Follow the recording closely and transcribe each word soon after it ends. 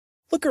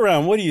Look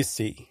around, what do you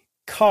see?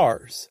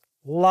 Cars.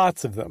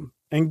 Lots of them.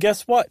 And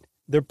guess what?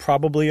 They're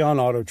probably on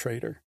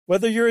AutoTrader.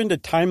 Whether you're into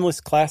timeless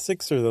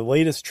classics or the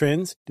latest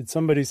trends, did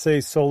somebody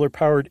say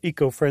solar-powered,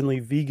 eco-friendly,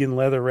 vegan,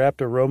 leather-wrapped,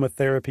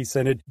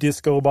 aromatherapy-scented,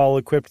 disco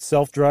ball-equipped,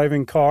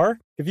 self-driving car?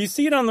 If you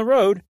see it on the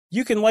road,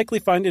 you can likely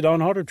find it on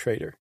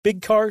AutoTrader.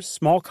 Big cars,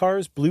 small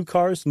cars, blue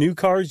cars, new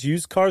cars,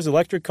 used cars,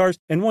 electric cars,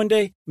 and one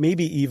day,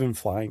 maybe even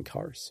flying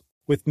cars.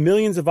 With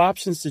millions of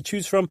options to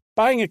choose from,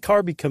 buying a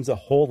car becomes a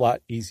whole lot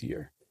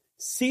easier.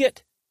 See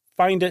it,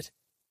 find it,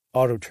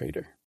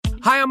 AutoTrader.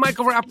 Hi, I'm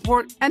Michael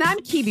Rappaport. And I'm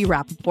Kibi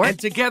Rappaport. And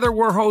together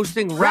we're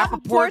hosting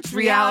Rappaport's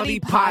Reality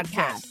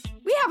Podcast.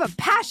 We have a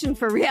passion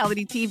for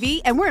reality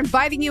TV, and we're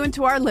inviting you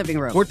into our living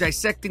room. We're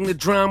dissecting the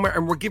drama,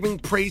 and we're giving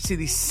praise to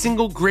the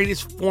single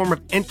greatest form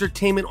of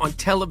entertainment on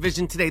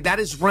television today. That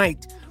is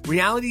right.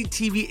 Reality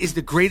TV is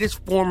the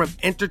greatest form of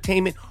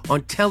entertainment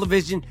on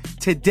television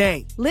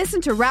today.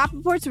 Listen to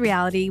Rappaport's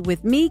Reality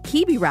with me,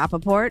 Kibi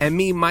Rappaport. And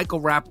me,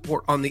 Michael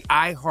Rappaport, on the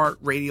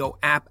iHeartRadio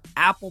app,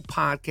 Apple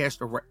Podcast,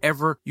 or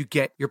wherever you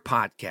get your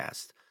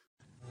podcast.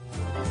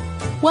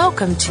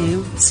 Welcome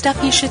to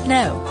Stuff You Should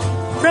Know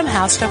from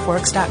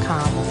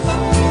HowStuffWorks.com.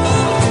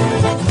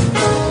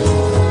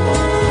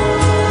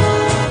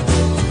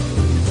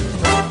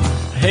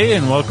 Hey,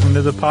 and welcome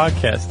to the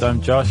podcast. I'm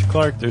Josh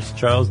Clark. There's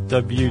Charles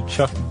W.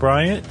 Chuck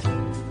Bryant,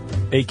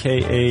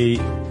 a.k.a.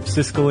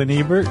 Siskel and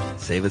Ebert.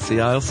 Save us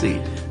the aisle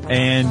seat.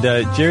 And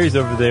Jerry's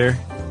over there.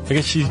 I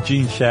guess she's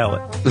Jean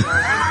Shalit.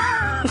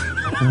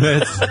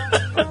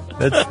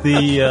 That's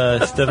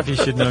the Stuff You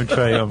Should Know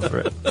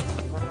triumvirate.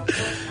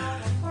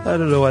 I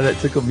don't know why that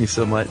tickled me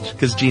so much.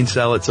 Because Jean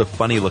Shalit's so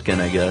funny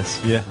looking, I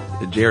guess. Yeah.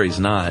 Jerry's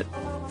not.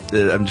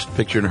 I'm just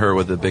picturing her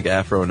with a big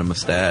afro and a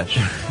mustache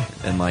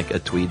and like a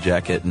tweed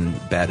jacket and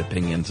bad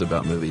opinions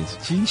about movies.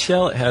 Jean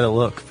Shalit had a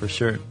look, for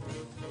sure.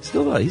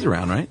 Still, he's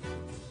around, right?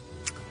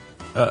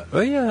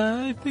 Oh,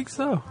 yeah, I think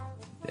so.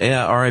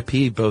 Yeah,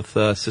 R.I.P. both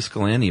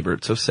Siskel and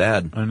Ebert. So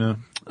sad. I know.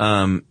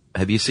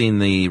 Have you seen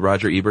the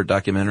Roger Ebert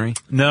documentary?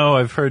 No,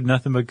 I've heard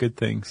nothing but good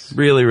things.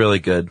 Really, really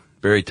good.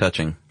 Very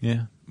touching.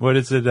 Yeah. What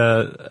is it?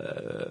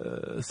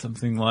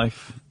 Something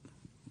life?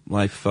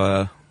 Life,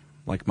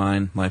 like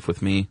mine. Life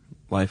with me.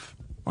 Life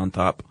on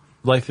top.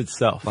 Life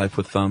itself. Life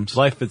with thumbs.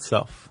 Life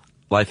itself.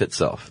 Life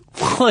itself.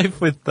 Life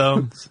with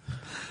thumbs.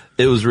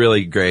 It was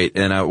really great,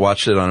 and I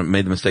watched it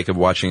made the mistake of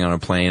watching it on a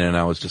plane, and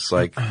I was just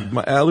like,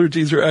 my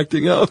allergies are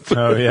acting up.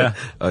 Oh yeah.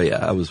 Oh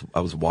yeah, I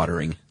was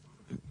watering.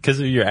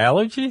 Because of your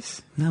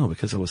allergies? No,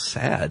 because I was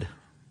sad.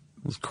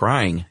 I was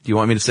crying. Do you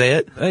want me to say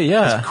it? Yeah.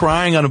 I was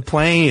crying on a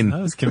plane.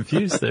 I was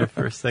confused there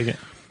for a second.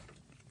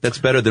 That's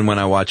better than when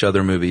I watch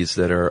other movies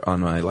that are on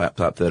my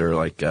laptop that are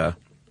like,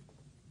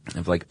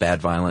 have like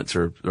bad violence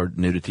or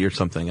nudity or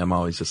something. I'm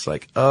always just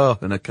like, oh,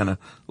 and I kind of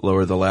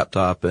lower the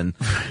laptop and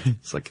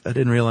it's like, I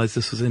didn't realize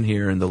this was in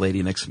here. And the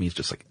lady next to me is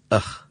just like,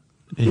 ugh.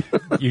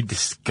 You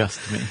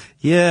disgust me.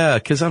 Yeah.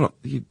 Cause I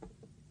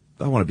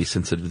want to be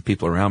sensitive to the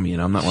people around me.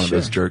 I'm not one of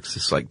those jerks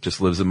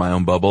just lives in my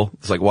own bubble.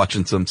 It's like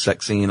watching some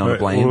sex scene on a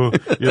plane. Ooh,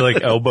 you're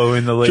like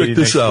elbowing the lady. Check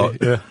this out.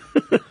 Yeah.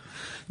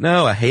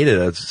 No, I hated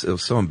it. I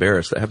was so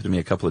embarrassed. That happened to me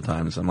a couple of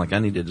times. I'm like, I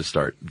needed to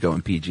start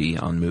going PG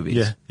on movies.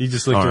 Yeah. You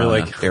just looked at her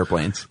like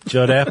airplanes.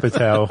 Judd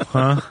Apatow,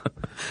 huh?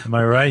 Am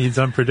I right? He's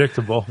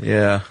unpredictable.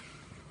 Yeah.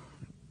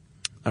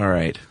 All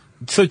right.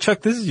 So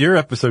Chuck, this is your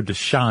episode to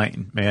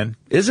shine, man.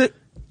 Is it?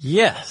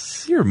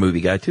 Yes. You're a movie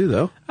guy too,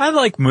 though. I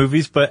like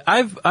movies, but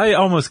I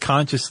almost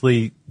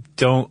consciously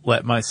don't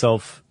let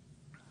myself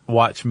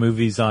watch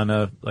movies on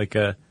a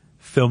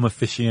film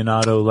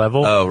aficionado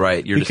level. Oh,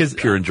 right. You're just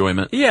pure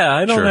enjoyment. Yeah,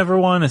 I don't ever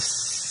want to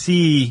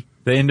see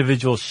the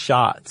individual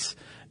shots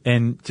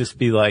and just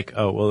be like,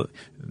 oh, well,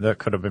 that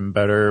could have been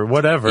better or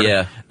whatever.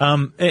 Yeah.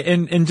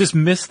 And just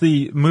miss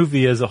the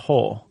movie as a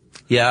whole.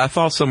 Yeah, I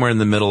fall somewhere in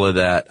the middle of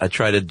that. I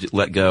try to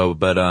let go,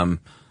 but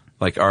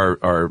like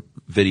our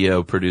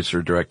video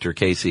producer director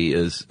Casey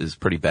is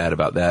pretty bad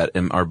about that,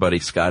 and our buddy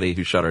Scotty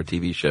who shot our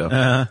TV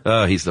show,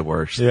 oh, he's the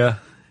worst. Yeah.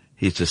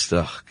 He's just,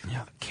 the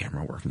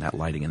camera work and that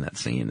lighting in that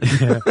scene.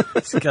 Yeah.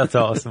 Scott's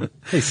awesome.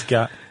 Hey,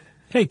 Scott.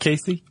 Hey,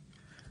 Casey.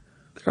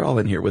 They're all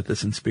in here with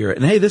us in spirit.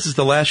 And hey, this is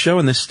the last show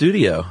in this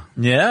studio.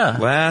 Yeah.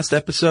 Last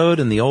episode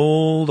in the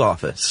old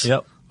office.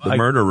 Yep. The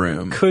murder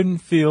room. Couldn't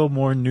feel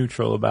more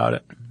neutral about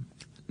it.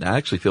 I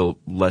actually feel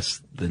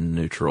less than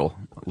neutral.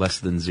 Less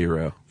than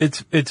zero.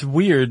 It's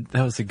weird.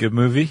 That was a good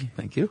movie.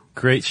 Thank you.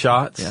 Great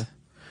shots. Yeah.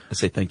 I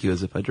say thank you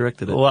as if I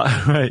directed it.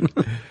 Right.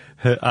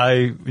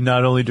 I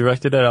not only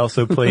directed it, I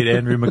also played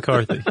Andrew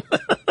McCarthy.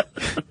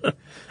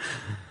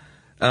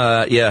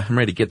 Yeah, I'm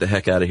ready to get the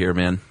heck out of here,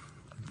 man.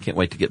 Can't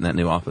wait to get in that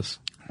new office.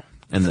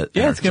 And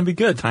it's gonna be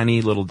good.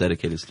 Tiny little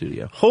dedicated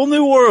studio. Whole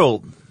new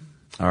world.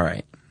 All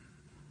right.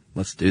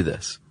 Let's do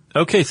this.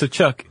 Okay, so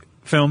Chuck,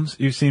 films,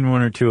 you've seen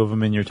one or two of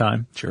them in your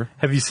time. Sure.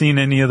 Have you seen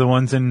any of the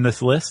ones in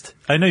this list?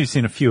 I know you've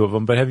seen a few of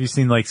them, but have you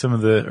seen like some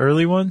of the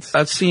early ones?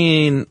 I've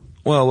seen,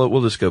 well,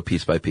 we'll just go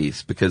piece by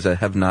piece because I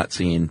have not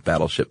seen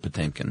Battleship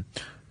Potemkin.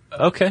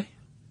 Okay.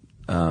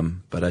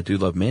 But I do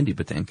love Mandy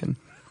Patinkin.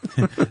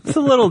 It's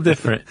a little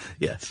different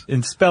Yes.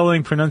 in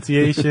spelling,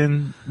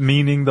 pronunciation,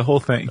 meaning, the whole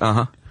thing.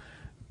 Uh-huh.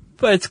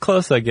 But it's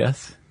close, I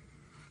guess.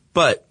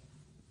 But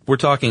we're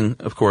talking,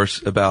 of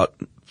course, about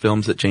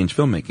films that change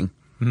filmmaking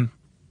in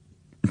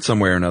some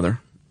way or another.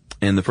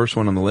 And the first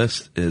one on the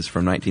list is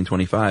from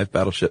 1925,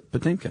 Battleship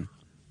Potemkin.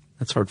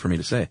 That's hard for me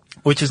to say.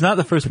 Which is not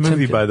the first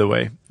movie, by the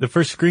way. The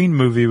first screen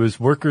movie was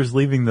workers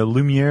leaving the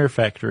Lumiere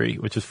factory,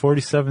 which is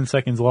 47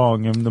 seconds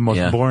long and the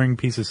most boring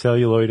piece of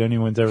celluloid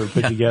anyone's ever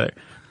put together.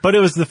 But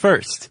it was the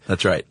first.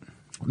 That's right.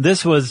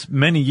 This was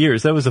many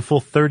years. That was a full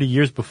 30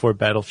 years before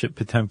Battleship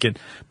Potemkin.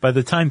 By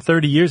the time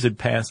 30 years had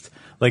passed,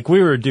 like,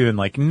 we were doing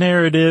like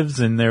narratives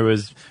and there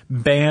was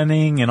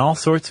banning and all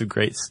sorts of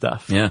great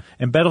stuff. Yeah.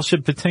 And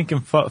Battleship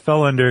Potemkin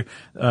fell under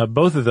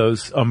both of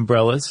those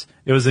umbrellas.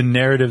 It was a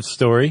narrative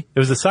story. It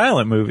was a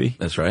silent movie.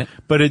 That's right.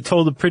 But it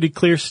told a pretty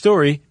clear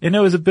story, and it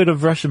was a bit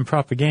of Russian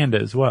propaganda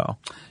as well.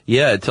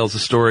 Yeah, it tells the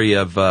story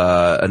of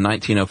a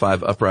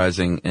 1905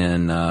 uprising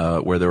in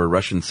where there were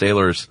Russian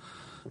sailors.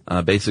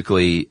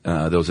 Basically,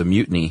 there was a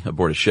mutiny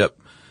aboard a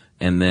ship,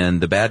 and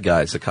then the bad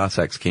guys, the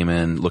Cossacks, came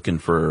in looking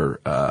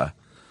for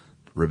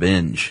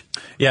revenge.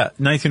 Yeah,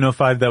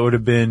 1905, that would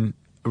have been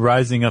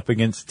rising up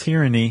against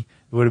tyranny.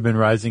 It would have been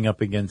rising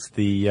up against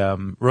the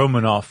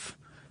Romanov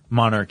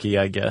monarchy,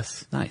 I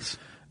guess. Nice.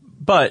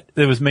 But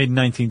it was made in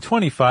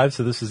 1925,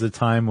 so this is a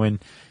time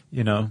when,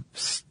 you know,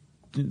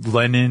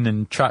 Lenin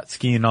and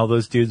Trotsky and all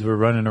those dudes were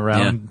running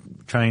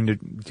around trying to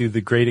do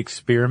the great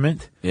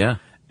experiment. Yeah.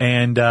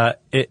 And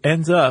it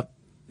turns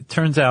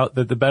out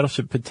that the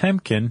Battleship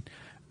Potemkin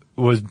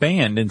was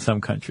banned in some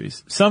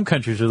countries. Some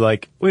countries are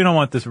like, we don't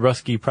want this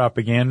Ruski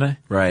propaganda.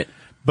 Right.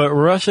 But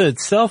Russia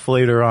itself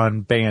later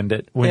on banned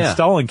it when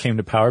Stalin came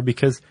to power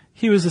because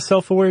he was a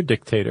self-aware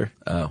dictator.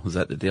 Oh, was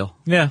that the deal?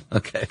 Yeah.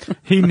 Okay.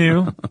 He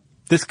knew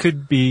this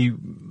could be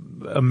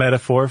a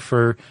metaphor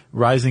for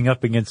rising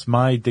up against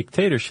my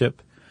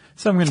dictatorship.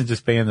 So I'm going to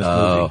just ban this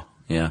movie.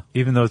 Yeah.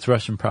 Even though it's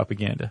Russian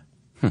propaganda.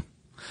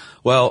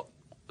 Well,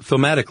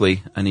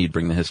 thematically, I need to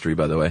bring the history,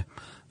 by the way.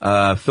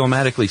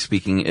 Thematically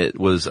speaking, it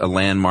was a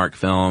landmark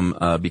film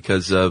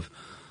because of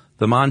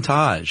the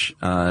montage,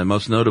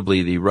 most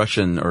notably the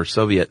Russian or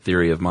Soviet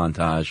theory of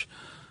montage,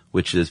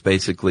 which is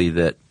basically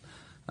that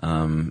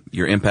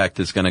your impact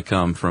is going to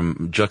come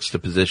from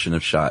juxtaposition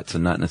of shots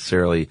and not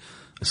necessarily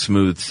a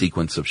smooth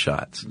sequence of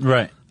shots.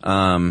 Right.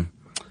 And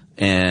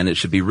it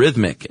should be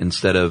rhythmic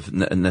instead of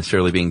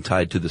necessarily being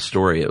tied to the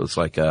story. It was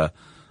like a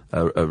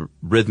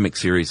rhythmic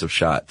series of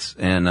shots.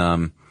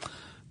 And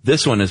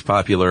this one is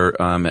popular.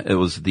 It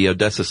was the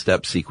Odessa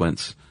Steppe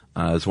sequence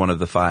as one of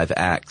the 5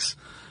 acts.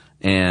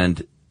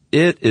 And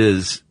it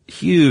is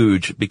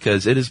huge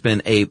because it has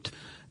been aped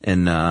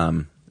and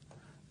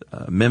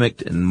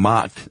mimicked and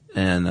mocked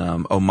and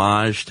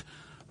homaged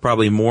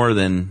probably more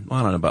than, well,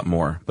 I don't know about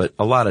more, but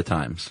a lot of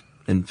times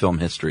in film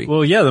history.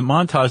 Well, yeah, the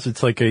montage,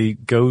 it's like a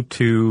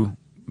go-to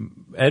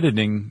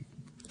editing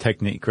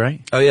technique,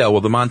 right? Oh, yeah, well,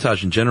 the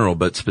montage in general,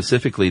 but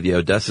specifically the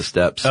Odessa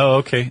Steppes. Oh,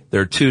 okay.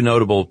 There are 2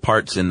 notable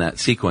parts in that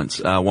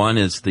sequence. One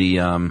is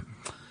the,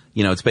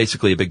 it's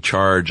basically a big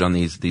charge on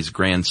these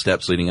grand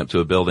steps leading up to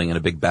a building and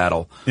a big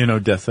battle. In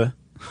Odessa.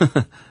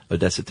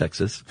 Odessa,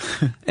 Texas.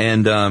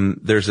 And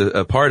there's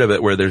a part of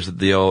it where there's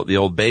the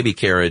old baby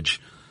carriage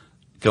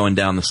going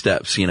down the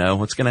steps,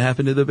 what's going to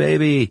happen to the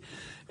baby?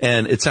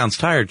 And it sounds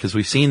tired because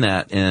we've seen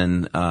that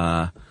in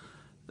The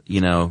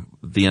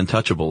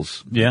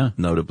Untouchables. Yeah.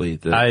 Notably.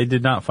 I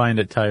did not find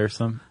it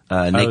tiresome.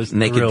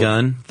 Naked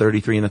Gun,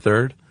 33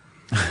 1/3.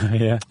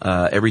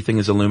 Yeah. Everything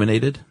is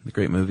Illuminated, the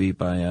great movie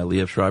by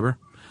Liev Schreiber.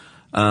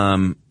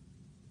 That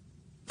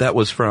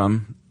was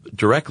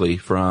directly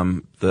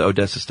from the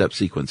Odessa Steppe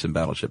sequence in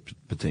Battleship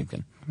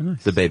Potemkin.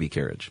 Nice. The baby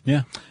carriage.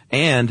 Yeah.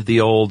 And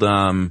the old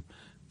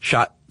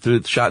shot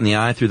in the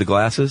eye through the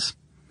glasses.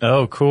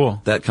 Oh,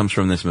 cool. That comes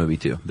from this movie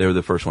too. They were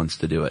the first ones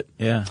to do it.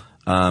 Yeah.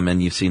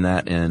 And you've seen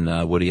that in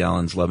Woody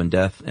Allen's Love and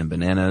Death and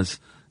Bananas,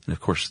 and of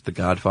course The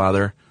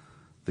Godfather.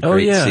 The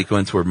great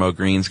sequence where Mo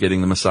Green's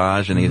getting the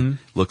massage and he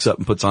looks up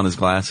and puts on his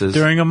glasses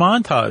during a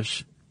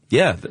montage.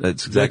 Yeah,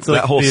 that's exactly That's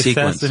like that whole the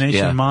sequence.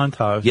 Assassination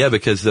montage. Yeah,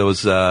 because there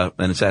was an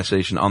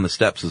assassination on the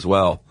steps as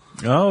well.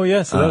 Oh,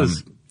 yeah, so that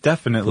was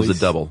definitely it was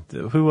a double.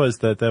 Who was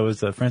that? That was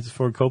Francis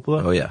Ford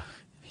Coppola? Oh, yeah.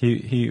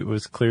 He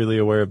was clearly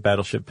aware of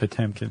Battleship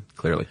Potemkin.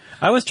 Clearly.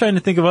 I was trying to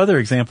think of other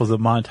examples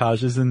of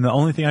montages, and the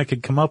only thing I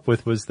could come up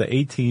with was the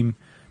A-Team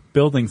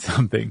building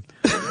something.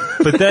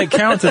 But that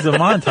counts as a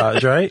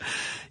montage, right?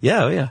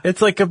 Yeah, yeah.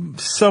 It's like in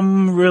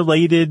some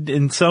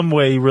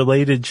way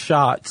related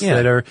shots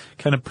that are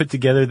kind of put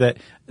together that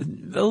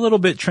a little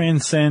bit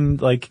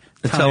transcend like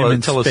time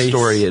and tell space. a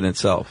story in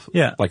itself.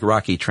 Yeah. Like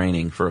Rocky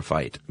training for a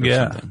fight or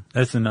something.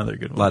 That's another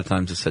good one. A lot of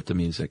times it's set to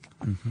music.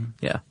 Mm-hmm.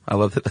 Yeah. I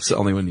love that. That's the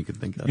only one you can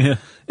think of. Yeah.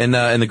 And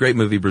the great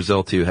movie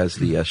Brazil too has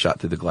the shot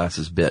through the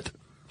glasses bit,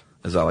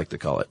 as I like to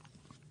call it.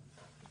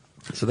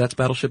 So that's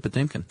Battleship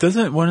Potemkin.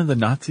 Doesn't one of the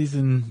Nazis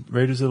in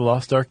Raiders of the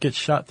Lost Ark get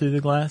shot through the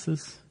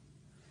glasses?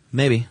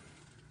 Maybe.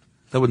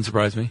 That wouldn't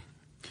surprise me.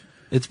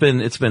 It's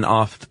been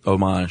oft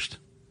homaged,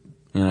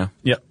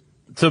 Yep.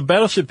 So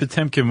Battleship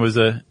Potemkin was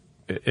a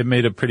it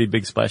made a pretty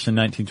big splash in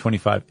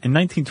 1925. In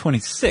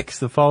 1926,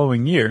 the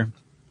following year,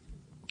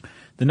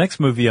 the next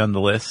movie on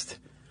the list,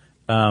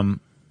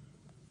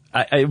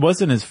 it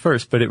wasn't his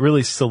first, but it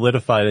really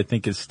solidified, I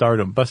think, his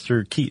stardom.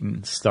 Buster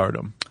Keaton's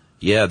stardom.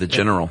 Yeah, the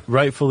General.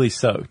 Rightfully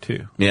so,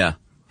 too. Yeah.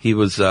 He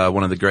was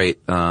one of the great,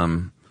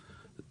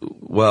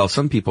 well,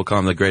 some people call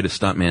him the greatest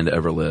stuntman to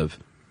ever live.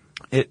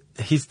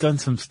 He's done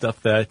some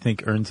stuff that I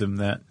think earns him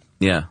that.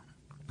 Yeah.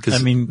 Because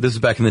I mean, this is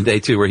back in the day,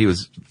 too, where he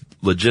was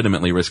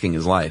legitimately risking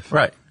his life.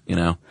 Right. You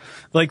know?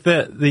 Like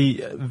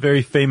the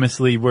very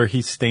famously where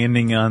he's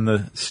standing on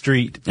the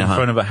street in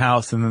front of a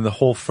house and then the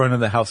whole front of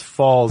the house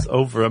falls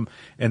over him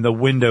and the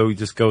window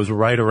just goes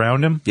right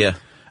around him. Yeah.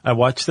 I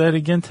watched that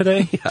again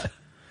today. Yeah.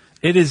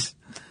 It is,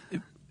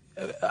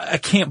 I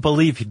can't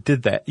believe he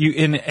did that.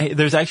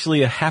 There's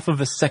actually a half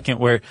of a second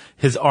where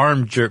his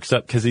arm jerks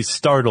up because he's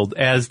startled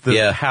as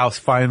the house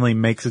finally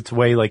makes its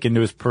way like into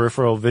his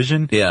peripheral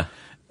vision. Yeah.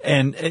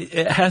 And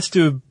it has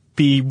to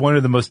be one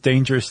of the most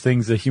dangerous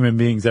things a human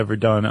being's ever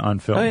done on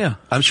film. Oh yeah.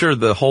 I'm sure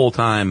the whole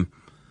time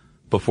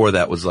before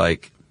that was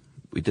like,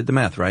 we did the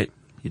math, right?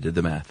 You did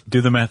the math.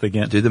 Do the math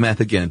again. Do the math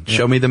again. Yeah.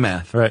 Show me the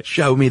math. Right.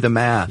 Show me the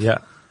math. Yeah.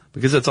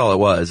 Because that's all it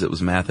was. It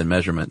was math and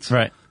measurements.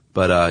 Right.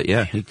 But,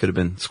 he could have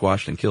been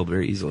squashed and killed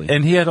very easily.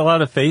 And he had a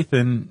lot of faith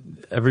in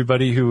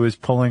everybody who was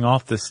pulling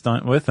off this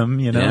stunt with him.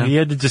 You know, Yeah. He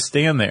had to just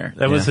stand there.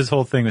 That was his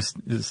whole thing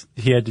was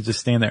he had to just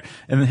stand there.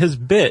 And his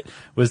bit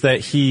was that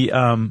he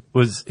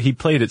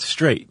played it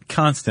straight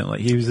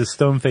constantly. He was a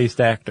stone-faced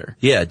actor.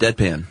 Yeah,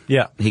 deadpan.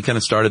 Yeah. He kind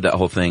of started that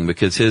whole thing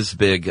because his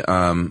big,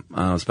 I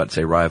was about to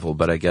say rival,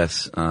 but I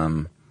guess,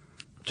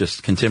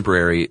 just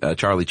contemporary,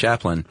 Charlie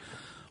Chaplin,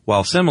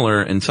 while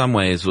similar in some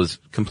ways, was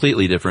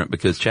completely different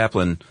because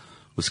Chaplin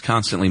was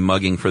constantly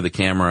mugging for the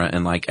camera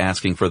and like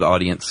asking for the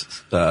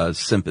audience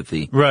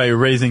sympathy. Right,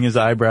 raising his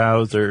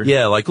eyebrows or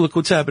yeah, like look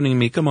what's happening to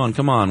me. Come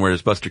on.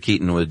 Whereas Buster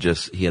Keaton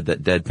he had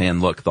that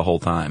deadpan look the whole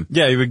time.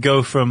 Yeah, he would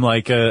go from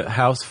like a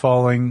house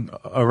falling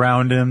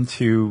around him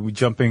to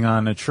jumping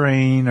on a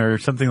train or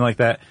something like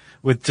that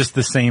with just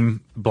the same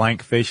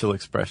blank facial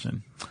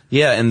expression.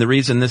 Yeah, and the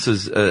reason this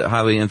is a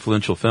highly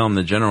influential film,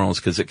 The General, is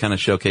because it kind of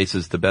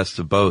showcases the best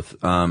of both.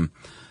 The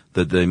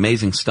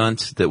amazing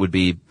stunts that would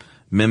be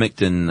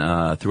mimicked in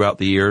throughout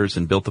the years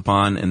and built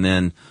upon, and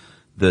then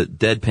the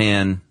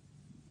deadpan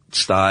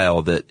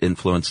style that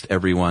influenced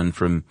everyone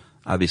from,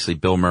 obviously,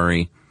 Bill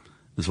Murray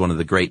is one of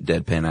the great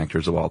deadpan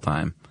actors of all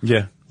time.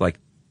 Yeah. Like,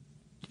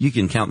 you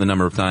can count the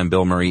number of times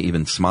Bill Murray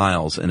even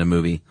smiles in a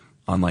movie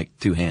on like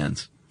two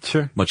hands.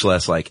 Sure. Much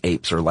less like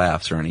apes or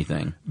laughs or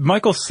anything.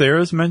 Michael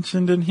Cera's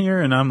mentioned in here,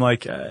 and I'm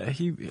like, I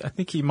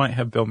think he might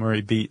have Bill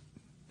Murray beat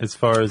as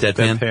far as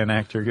deadpan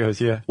actor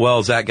goes. Yeah.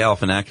 Well, Zach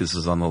Galifianakis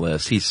is on the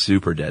list. He's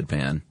super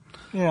deadpan.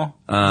 Yeah.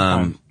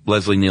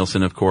 Leslie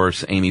Nielsen, of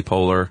course. Amy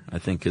Poehler, I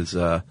think, is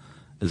a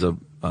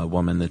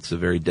woman that's a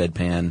very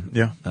deadpan.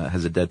 Yeah.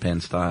 Has a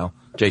deadpan style.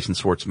 Jason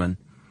Schwartzman.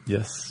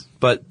 Yes.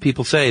 But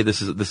people say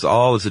this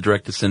all is a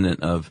direct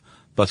descendant of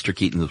Buster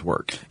Keaton's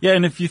work. Yeah,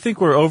 and if you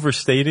think we're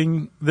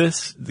overstating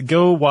this,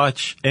 go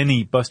watch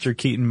any Buster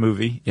Keaton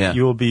movie. Yeah.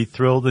 You will be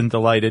thrilled and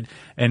delighted.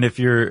 And if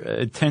your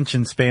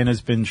attention span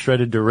has been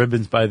shredded to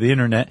ribbons by the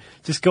internet,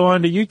 just go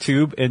onto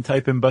YouTube and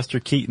type in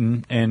Buster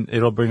Keaton, and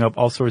it'll bring up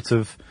all sorts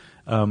of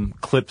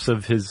clips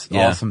of his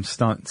awesome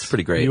stunts. It's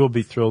pretty great. You will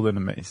be thrilled and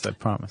amazed, I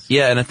promise.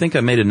 Yeah, and I think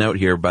I made a note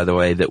here, by the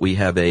way, that we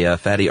have a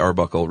Fatty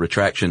Arbuckle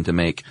retraction to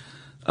make.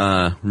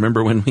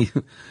 Remember when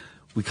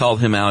we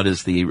called him out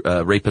as the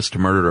rapist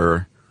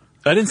murderer?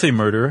 I didn't say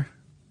murderer.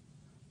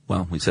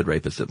 Well, we said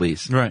rapist at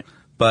least. Right.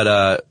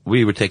 But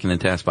we were taken to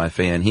task by a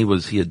fan. He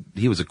was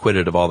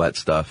acquitted of all that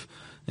stuff,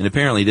 and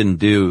apparently didn't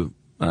do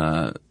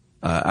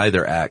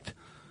either act.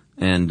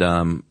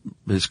 And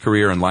his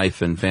career and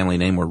life and family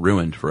name were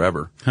ruined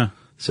forever. Huh.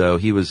 So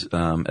he was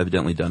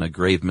evidently done a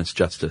grave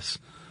misjustice,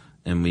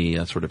 and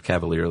we sort of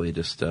cavalierly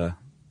just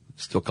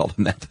still called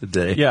him that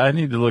today. Yeah, I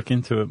need to look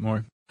into it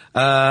more.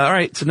 All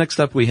right. So next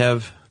up we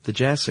have The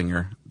Jazz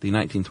Singer, the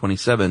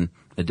 1927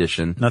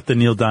 edition. Not the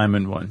Neil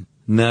Diamond one.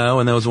 No,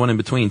 and there was one in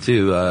between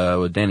too,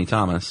 with Danny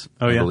Thomas,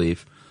 I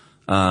believe.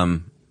 I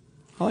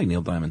like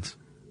Neil Diamond's.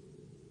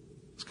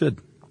 It's good.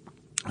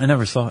 I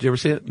never saw it. Did you ever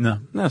see it? No.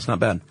 No, it's not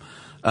bad.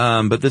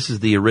 But this is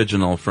the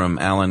original from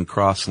Alan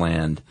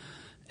Crossland,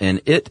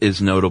 and it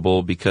is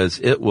notable because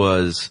it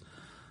was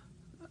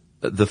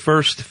the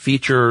first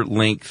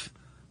feature-length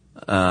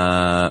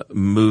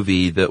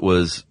movie that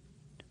was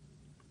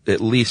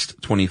at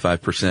least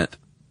 25%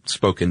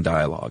 spoken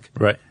dialogue.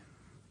 Right.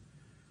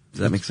 Does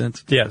that make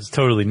sense? Yeah, it's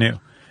totally new.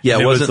 Yeah,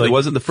 And it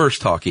wasn't the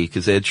first talkie,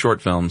 because they had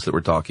short films that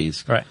were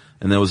talkies. Right.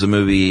 And there was a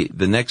movie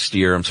the next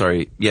year, in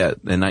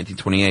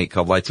 1928,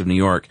 called Lights of New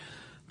York,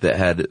 that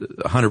had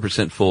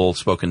 100% full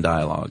spoken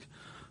dialogue.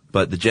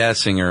 But The Jazz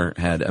Singer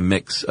had a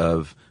mix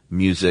of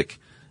music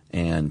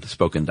and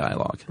spoken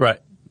dialogue. Right.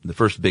 The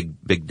first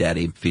Big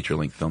Daddy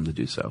feature-length film to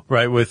do so.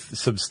 Right, with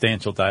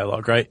substantial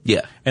dialogue, right?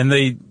 Yeah. And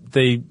they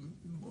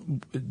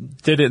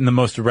did it in the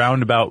most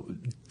roundabout,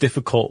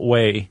 difficult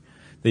way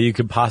that you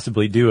could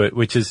possibly do it,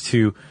 which is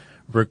to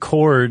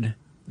record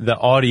the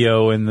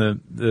audio and the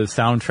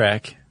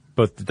soundtrack,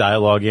 both the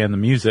dialogue and the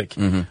music,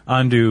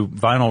 onto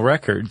vinyl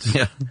records.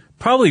 Yeah.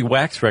 Probably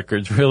wax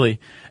records, really.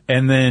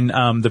 And then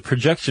the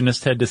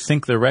projectionist had to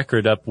sync the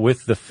record up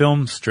with the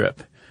film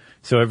strip,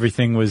 so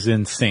everything was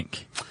in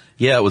sync.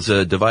 Yeah, it was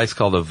a device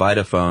called a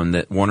Vitaphone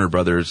that Warner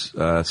Brothers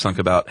sunk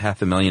about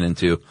 $500,000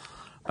 into.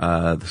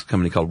 This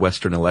company called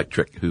Western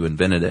Electric, who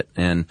invented it,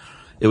 and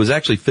it was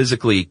actually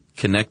physically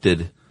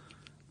connected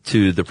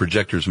to the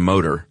projector's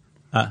motor.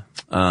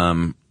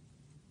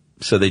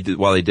 So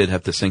while they did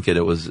have to sync it,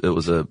 it was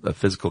a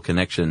physical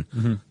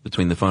connection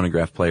between the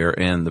phonograph player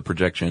and the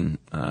projection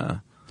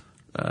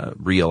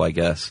reel, I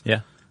guess.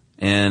 Yeah.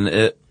 And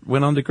it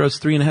went on to gross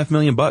 $3.5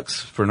 million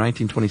for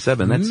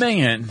 1927. That's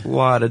a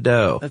lot of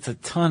dough. That's a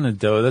ton of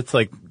dough. That's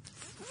like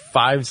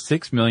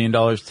 $5-6 million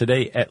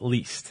today, at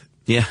least.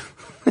 Yeah,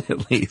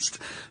 at least.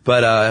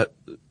 But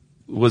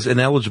was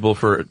ineligible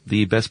for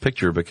the Best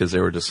Picture because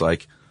they were just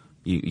like,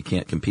 you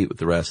can't compete with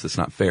the rest. It's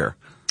not fair.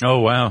 Oh,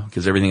 wow.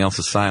 Because everything else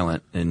is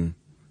silent and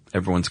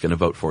everyone's going to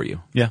vote for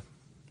you. Yeah.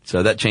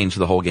 So that changed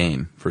the whole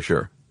game, for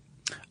sure.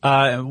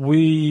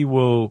 We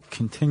will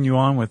continue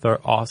on with our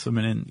awesome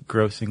and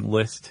engrossing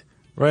list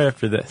right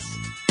after this.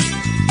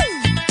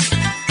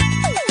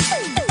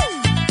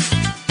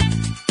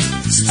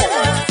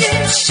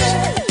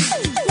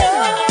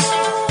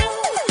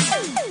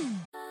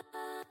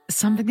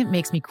 Something that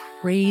makes me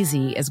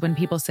crazy is when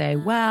people say,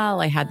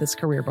 well, I had this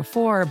career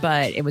before,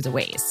 but it was a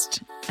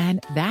waste.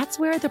 And that's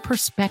where the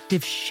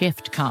perspective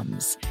shift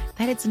comes,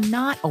 that it's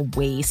not a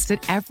waste,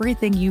 that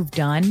everything you've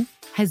done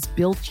has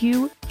built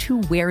you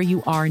to where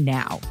you are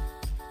now.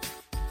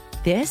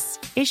 This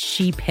is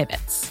She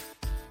Pivots,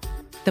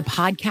 the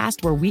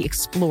podcast where we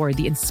explore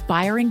the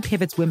inspiring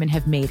pivots women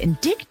have made and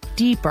dig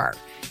deeper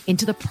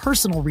into the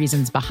personal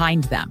reasons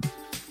behind them.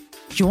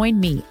 Join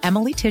me,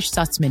 Emily Tish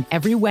Sussman,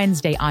 every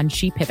Wednesday on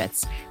She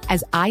Pivots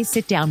as I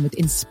sit down with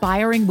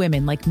inspiring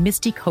women like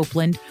Misty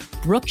Copeland,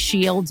 Brooke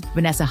Shields,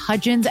 Vanessa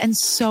Hudgens, and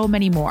so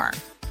many more.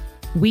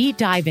 We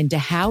dive into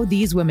how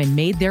these women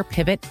made their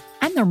pivot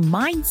and their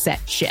mindset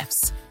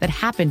shifts that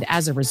happened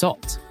as a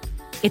result.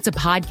 It's a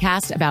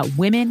podcast about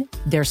women,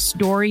 their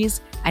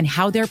stories, and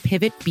how their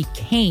pivot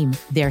became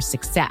their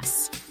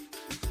success.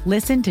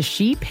 Listen to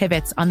She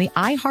Pivots on the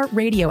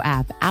iHeartRadio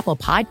app, Apple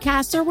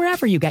Podcasts, or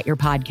wherever you get your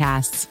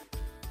podcasts.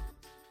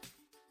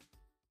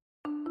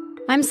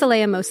 I'm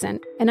Saleha Mohsen,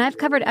 and I've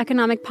covered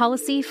economic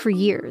policy for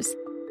years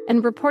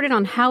and reported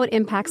on how it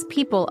impacts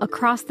people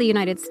across the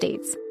United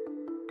States.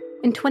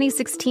 In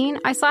 2016,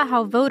 I saw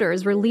how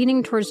voters were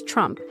leaning towards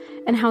Trump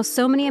and how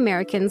so many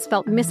Americans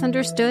felt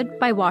misunderstood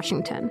by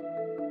Washington.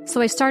 So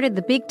I started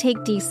the Big Take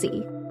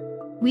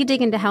DC. We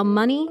dig into how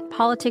money,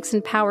 politics,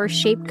 and power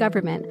shape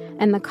government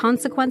and the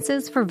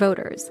consequences for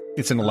voters.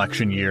 It's an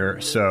election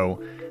year,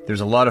 so there's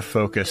a lot of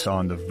focus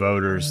on the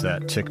voters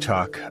that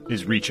TikTok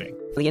is reaching.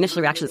 The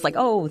initial reaction is like,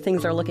 oh,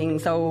 things are looking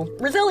so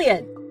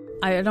resilient.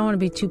 I don't want to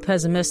be too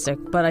pessimistic,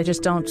 but I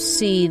just don't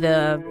see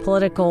the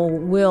political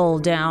will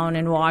down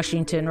in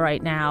Washington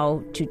right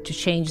now to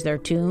change their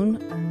tune.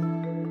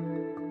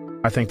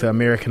 I think the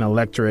American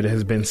electorate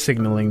has been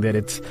signaling that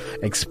it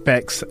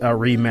expects a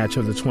rematch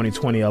of the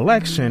 2020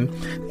 election.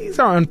 These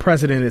are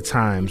unprecedented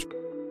times.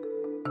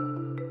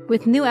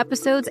 With new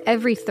episodes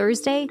every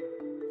Thursday,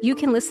 you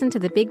can listen to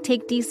the Big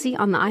Take DC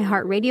on the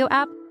iHeartRadio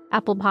app,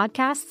 Apple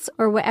Podcasts,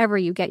 or wherever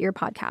you get your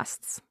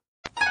podcasts.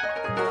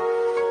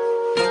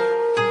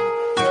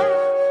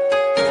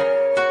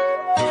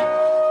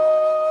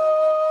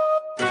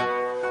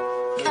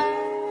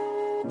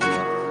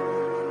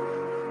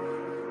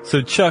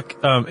 So, Chuck,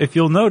 if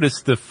you'll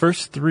notice, the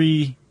first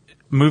three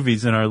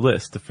movies in our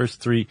list, the first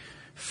three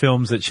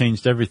films that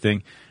changed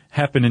everything,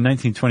 happened in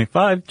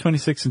 1925,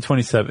 26, and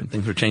 27.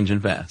 Things were changing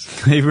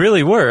fast. They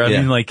really were. I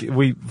mean, like,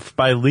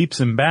 by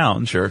leaps and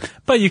bounds. Sure.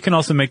 But you can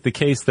also make the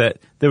case that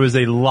there was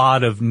a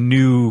lot of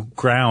new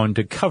ground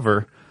to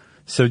cover.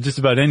 So just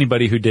about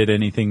anybody who did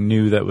anything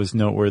new that was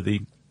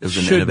noteworthy it was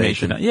an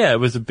innovation. Yeah, it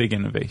was a big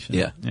innovation.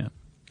 Yeah.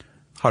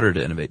 Harder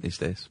to innovate these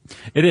days.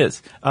 It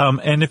is.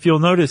 And if you'll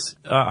notice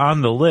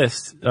on the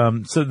list,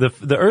 so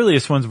the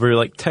earliest ones were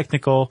like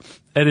technical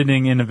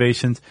editing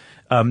innovations.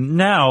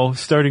 Now,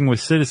 starting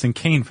with Citizen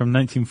Kane from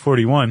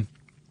 1941,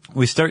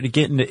 we start to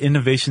get into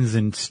innovations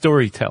in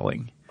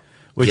storytelling,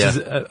 which is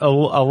a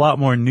lot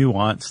more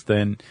nuanced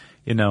than,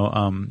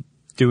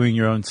 doing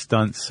your own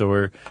stunts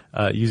or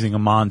using a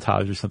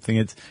montage or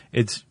something.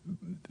 It's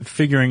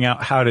figuring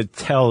out how to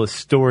tell a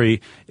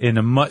story in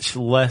a much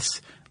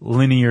less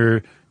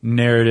linear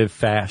narrative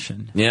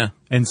fashion. Yeah.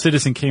 And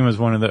Citizen Kane was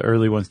one of the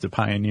early ones to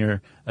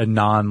pioneer a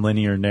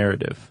non-linear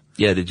narrative.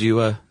 Yeah, did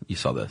you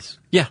saw this?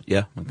 Yeah.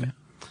 Yeah, okay.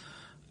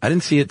 I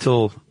didn't see it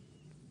till,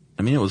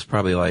 it was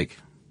probably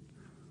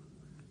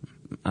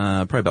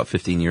about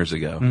 15 years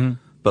ago. Mm-hmm.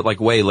 But like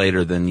way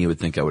later than you would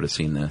think I would have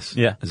seen this.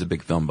 Yeah. As a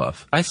big film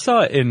buff. I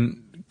saw it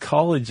in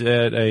college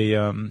at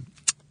in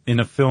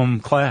a film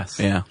class.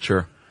 Yeah,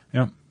 sure.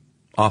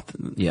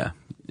 Yeah.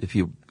 If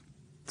you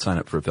sign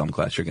up for a film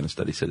class, you're going to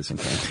study Citizen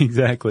Kane.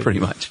 Exactly. Pretty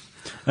much.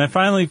 And I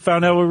finally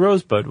found out what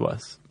Rosebud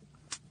was.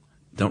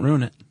 Don't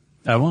ruin it.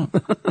 I won't.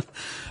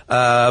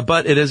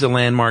 But it is a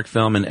landmark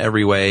film in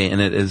every way,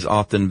 and it has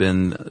often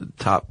been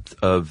top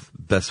of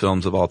best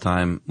films of all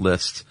time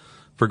lists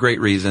for great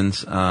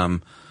reasons.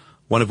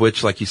 One of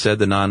which, like you said,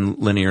 the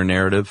non-linear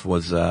narrative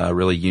was a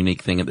really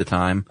unique thing at the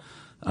time.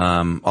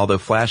 Although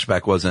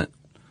flashback wasn't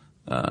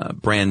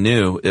brand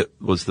new, it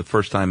was the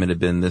first time it had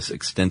been this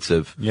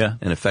extensive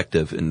and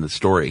effective in the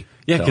story.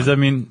 Yeah, because I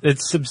mean,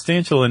 it's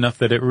substantial enough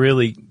that it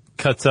really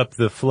cuts up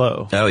the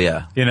flow. Oh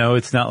yeah. You know,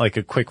 it's not like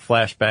a quick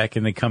flashback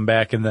and they come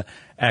back and the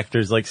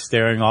actor's like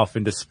staring off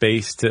into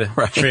space to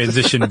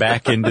transition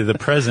back into the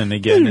present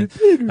again.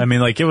 And, I mean,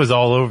 like it was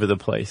all over the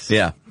place.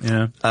 Yeah. You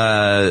know?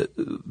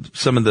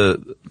 Some of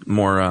the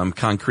more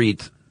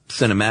concrete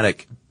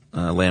cinematic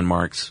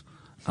landmarks.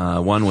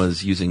 One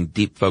was using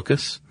deep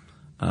focus.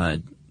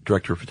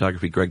 Director of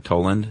photography Greg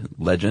Toland,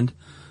 legend,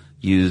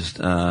 he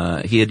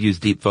had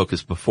used deep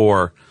focus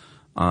before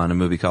on a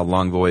movie called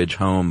Long Voyage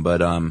Home,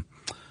 but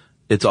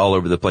it's all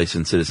over the place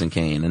in Citizen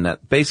Kane. And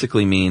that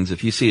basically means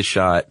if you see a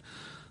shot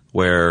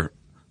where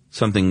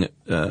something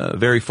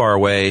very far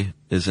away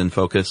is in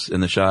focus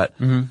in the shot,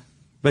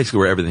 basically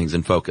where everything's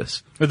in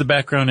focus. Or the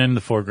background and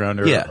the foreground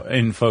are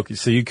in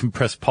focus. So you can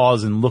press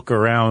pause and look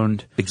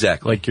around.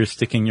 Exactly. Like you're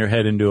sticking your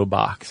head into a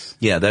box.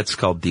 Yeah, that's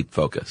called deep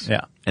focus.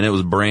 Yeah. And it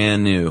was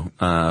brand new,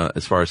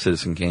 as far as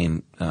Citizen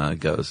Kane,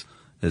 goes,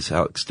 is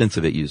how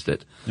extensive it used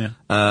it.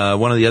 Yeah.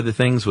 One of the other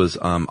things was,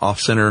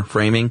 off-center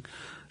framing.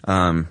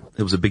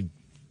 It was a big,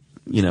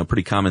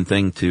 pretty common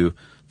thing to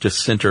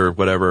just center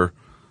whatever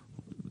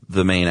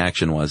the main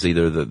action was,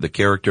 either the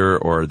character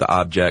or the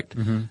object.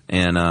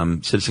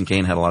 And, Citizen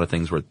Kane had a lot of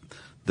things where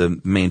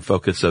the main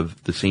focus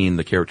of the scene,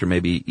 the character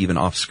maybe even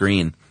off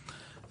screen,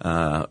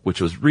 which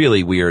was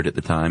really weird at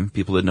the time.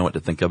 People didn't know what to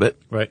think of it.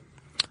 Right.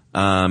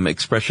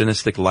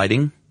 Expressionistic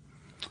lighting.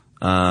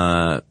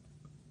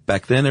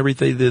 Back then,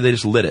 everything, they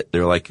just lit it. They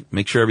were like,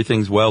 make sure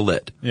everything's well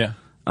lit. Yeah.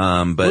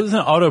 But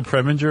wasn't Otto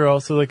Preminger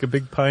also like a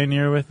big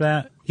pioneer with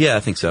that? Yeah, I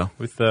think so.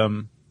 With,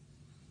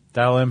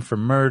 Dial M for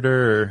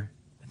Murder, or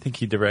I think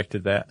he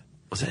directed that.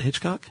 Was that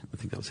Hitchcock? I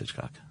think that was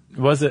Hitchcock.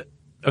 Was it?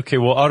 Okay,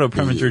 well, Otto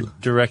Preminger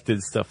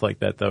directed stuff like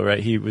that, though, right?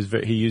 He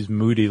used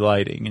moody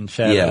lighting and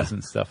shadows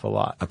and stuff a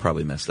lot. I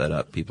probably messed that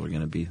up. People are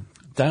going to be...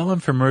 Dial M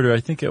for Murder, I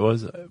think it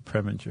was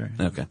Preminger.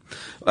 Okay.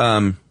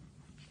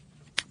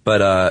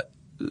 But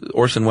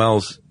Orson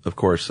Welles, of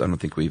course, I don't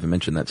think we even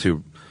mentioned that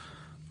too,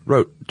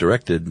 wrote,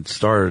 directed,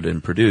 starred,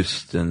 and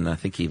produced, and I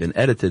think he even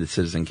edited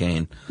Citizen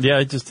Kane. Yeah,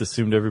 I just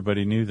assumed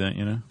everybody knew that,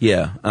 you know?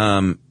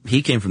 Yeah.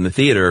 He came from the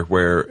theater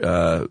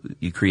where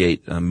you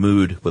create a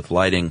mood with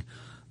lighting,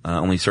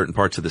 only certain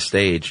parts of the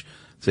stage.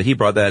 So he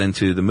brought that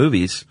into the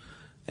movies,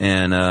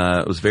 and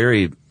it was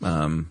very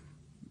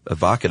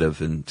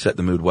evocative and set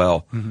the mood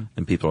well.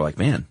 And people are like,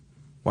 man,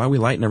 why are we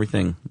lighting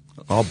everything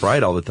all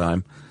bright all the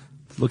time?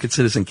 Look at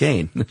Citizen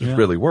Kane. It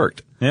really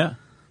worked. Yeah.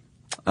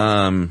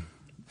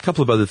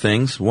 Couple of other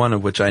things, one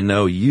of which I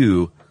know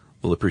you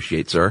will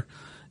appreciate, sir,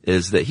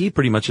 is that he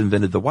pretty much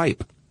invented the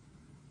wipe.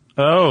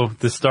 Oh,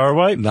 the star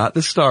wipe? Not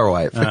the star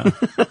wipe.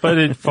 But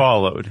it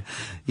followed.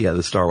 Yeah,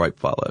 the star wipe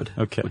followed.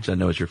 Okay. Which I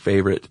know is your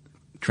favorite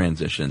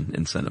transition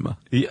in cinema.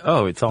 Yeah,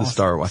 oh, it's awesome. The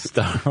star wipe.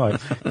 Star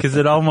wipe. Because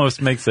it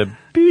almost makes a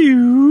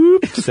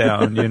beep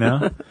sound, you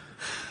know?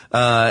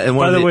 And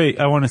by the way,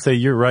 I want to say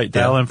you're right.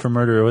 Dial M for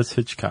Murder was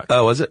Hitchcock.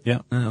 Oh, was it? Yeah.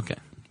 Okay.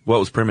 What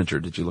was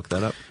Preminger? Did you look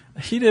that up?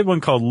 He did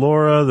one called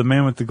Laura, the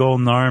Man with the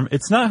Golden Arm.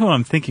 It's not who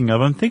I'm thinking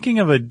of. I'm thinking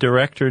of a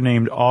director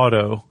named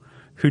Otto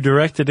who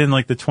directed in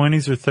like the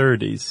 20s or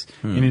 30s.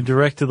 And he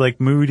directed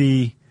like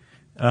moody,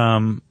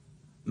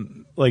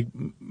 like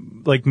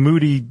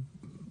moody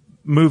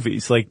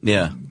movies, like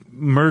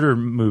murder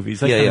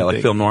movies.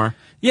 Like film noir.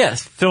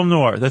 Yes, film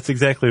noir. That's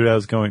exactly what I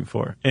was going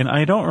for. And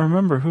I don't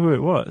remember who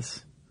it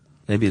was.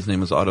 Maybe his name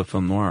was Otto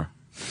Film Noir.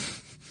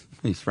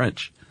 He's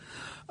French.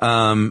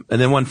 And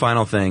then one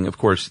final thing, of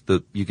course,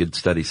 you could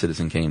study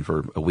Citizen Kane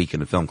for a week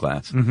in a film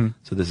class.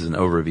 So this is an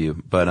overview.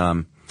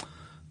 But,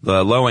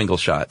 the low angle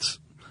shots,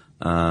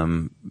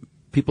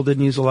 people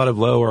didn't use a lot of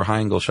low or high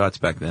angle shots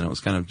back then. It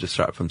was kind of just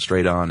shot from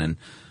straight on.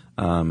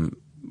 And,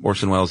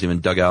 Orson Welles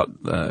even cut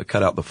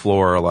out the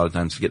floor a lot of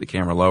times to get the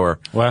camera lower.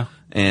 Wow.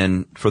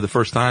 And for the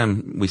first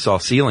time, we saw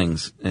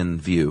ceilings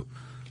in view,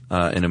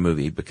 in a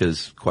movie,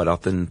 because quite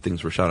often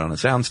things were shot on a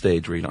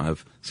soundstage where you don't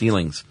have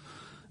ceilings.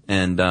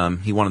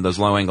 And he wanted those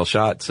low angle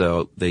shots,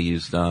 so they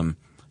used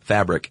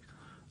fabric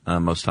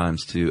most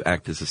times to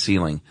act as a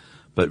ceiling.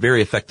 But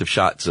very effective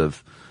shots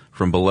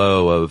from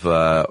below of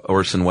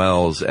Orson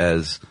Welles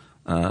as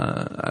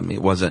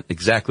it wasn't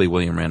exactly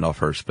William Randolph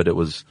Hearst, but it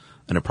was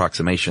an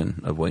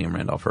approximation of William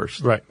Randolph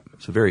Hearst. Right.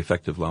 So very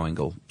effective low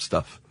angle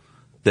stuff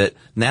that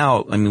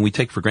now, we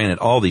take for granted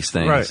all these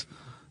things.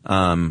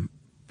 Right.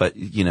 But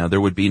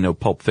there would be no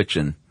Pulp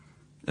Fiction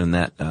in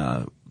that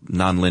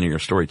nonlinear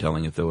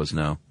storytelling if there was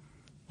no.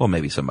 Well,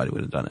 maybe somebody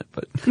would have done it,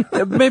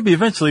 but maybe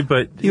eventually.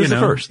 But he was the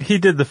first. He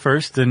did the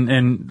first,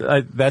 and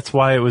that's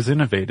why it was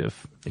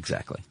innovative.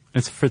 Exactly.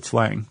 It's Fritz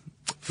Lang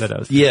that I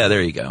was. Yeah,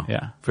 there you go.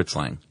 Yeah, Fritz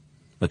Lang,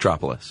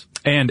 Metropolis,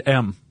 and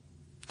M,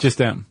 just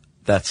M.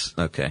 That's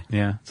okay.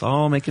 Yeah. It's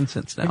all making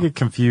sense now. I get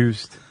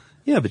confused.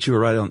 Yeah, but you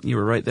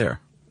were right there.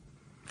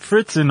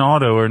 Fritz and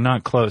Otto are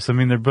not close. I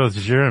mean, they're both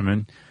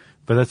German,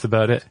 but that's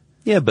about it.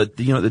 Yeah, but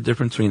you know the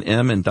difference between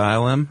M and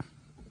dial M?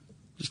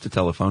 Just a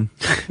telephone.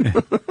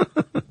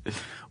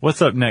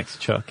 What's up next,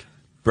 Chuck?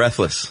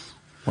 Breathless.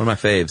 One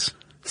of my faves.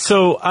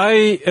 So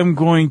I am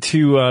going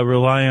to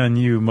rely on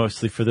you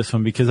mostly for this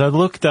one because I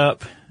looked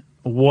up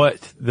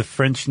what the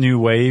French New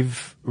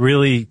Wave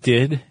really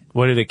did,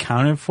 what it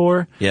accounted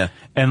for. Yeah.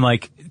 And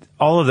like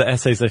all of the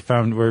essays I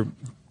found were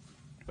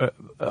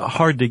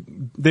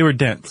they were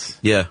dense.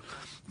 Yeah.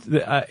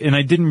 And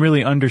I didn't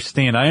really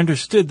understand. I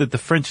understood that the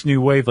French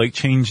New Wave like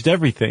changed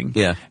everything.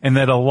 Yeah. And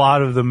that a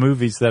lot of the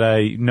movies that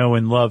I know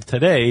and love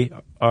today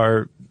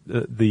are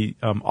the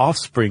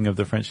offspring of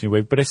the French New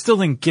Wave, but I still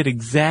didn't get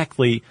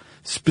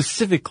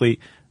specifically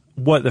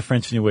what the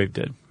French New Wave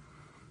did.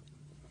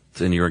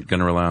 So you're going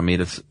to rely on me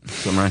to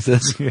summarize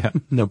this? Yeah.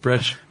 No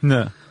pressure.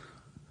 No.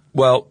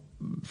 Well,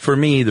 for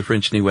me, the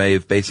French New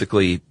Wave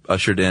basically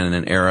ushered in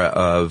an era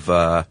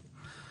of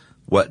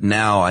what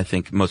now I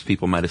think most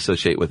people might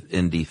associate with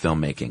indie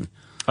filmmaking.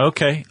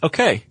 Okay.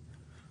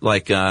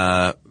 Like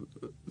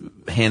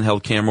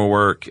handheld camera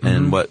work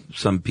and what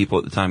some people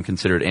at the time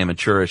considered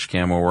amateurish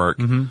camera work.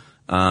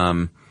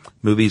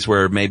 Movies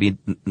where maybe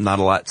not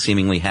a lot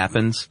seemingly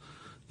happens.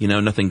 You know,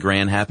 nothing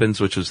grand happens,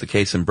 which was the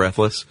case in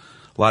Breathless.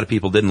 A lot of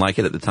people didn't like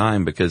it at the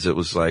time because it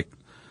was like,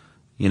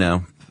 you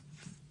know,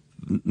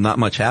 not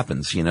much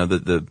happens. You know,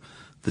 the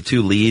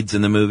two leads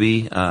in the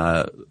movie,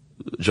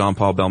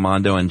 Jean-Paul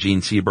Belmondo and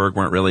Gene Seberg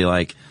weren't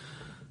really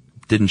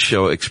didn't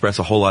express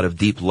a whole lot of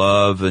deep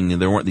love, and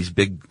there weren't these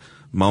big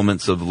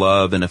moments of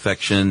love and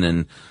affection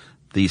and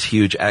these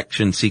huge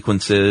action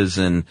sequences,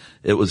 and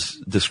it was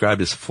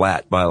described as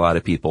flat by a lot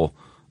of people.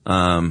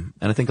 And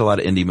I think a lot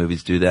of indie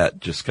movies do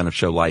that, just kind of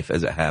show life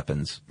as it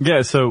happens.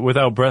 Yeah, so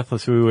without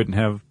Breathless, we wouldn't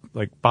have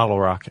Bottle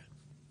Rocket.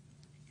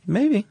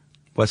 Maybe.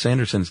 Wes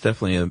Anderson's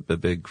definitely a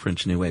big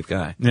French New Wave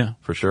guy. Yeah.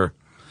 For sure.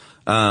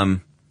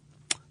 But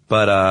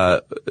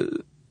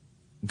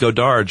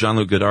Godard,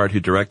 Jean-Luc Godard, who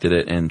directed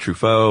it, and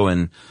Truffaut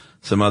and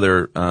some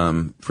other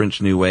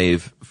French New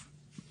Wave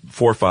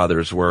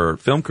forefathers were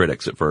film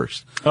critics at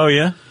first. Oh,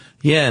 yeah?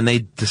 Yeah, and they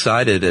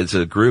decided as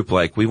a group,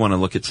 we want to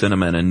look at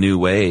cinema in a new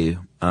way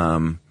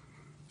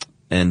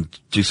and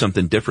do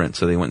something different.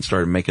 So they went and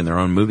started making their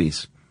own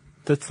movies.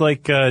 That's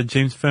like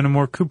James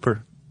Fenimore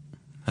Cooper.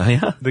 Oh,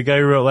 yeah? The guy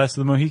who wrote Last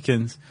of the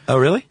Mohicans. Oh,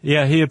 really?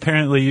 Yeah, he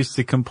apparently used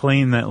to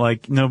complain that,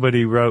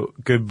 nobody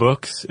wrote good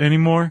books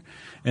anymore.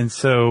 And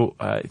so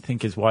I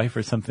think his wife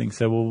or something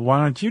said, well, why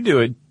don't you do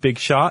it, big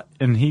shot?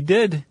 And he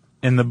did.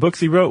 And the books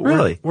he wrote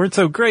weren't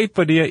so great,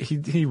 but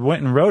he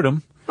went and wrote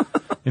them.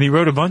 And he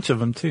wrote a bunch of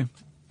them, too.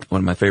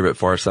 One of my favorite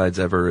Far Sides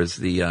ever is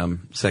the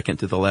second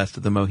to the last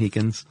of the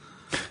Mohicans.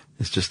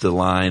 It's just a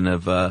line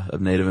of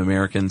Native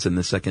Americans, and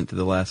the second to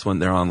the last one,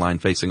 they're on line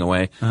facing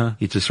away.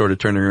 He's just sort of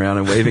turning around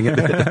and waving at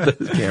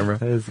the camera.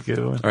 That is a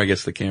good one. Or I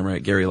guess the camera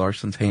at Gary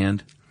Larson's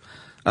hand.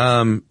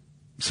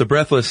 So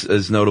Breathless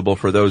is notable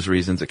for those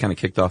reasons. It kind of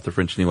kicked off the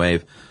French New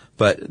Wave.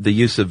 But the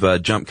use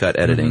of jump cut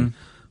editing,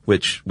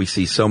 which we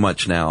see so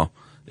much now,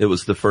 it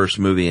was the first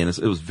movie, and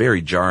it was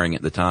very jarring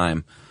at the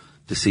time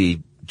to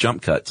see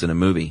jump cuts in a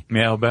movie.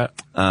 Yeah, I'll bet.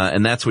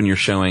 And that's when you're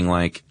showing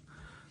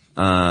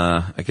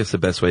I guess the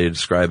best way to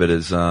describe it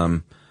is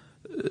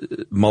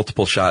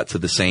multiple shots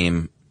of the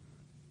same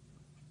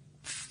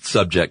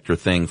subject or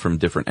thing from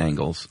different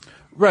angles.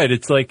 Right.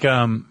 It's like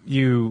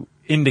you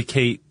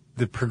indicate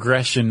the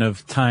progression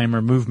of time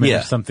or movement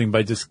of something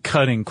by just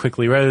cutting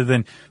quickly rather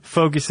than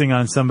focusing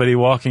on somebody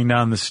walking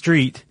down the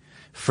street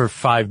for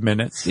 5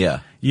 minutes.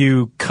 Yeah.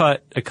 You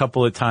cut a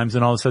couple of times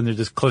and all of a sudden they're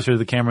just closer to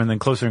the camera and then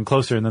closer and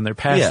closer and then they're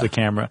past the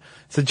camera.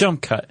 It's a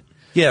jump cut.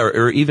 Yeah.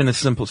 Or even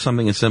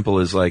something as simple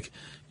as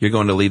you're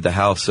going to leave the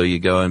house, so you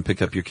go and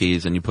pick up your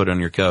keys and you put on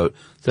your coat.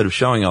 Instead of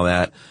showing all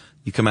that,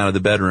 you come out of the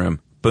bedroom,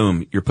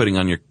 boom, you're putting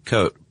on your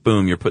coat,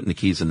 boom, you're putting the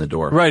keys in the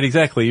door. Right,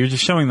 exactly. You're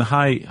just showing the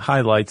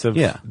highlights of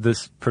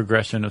this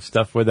progression of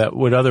stuff where that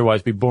would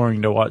otherwise be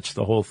boring to watch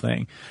the whole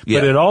thing.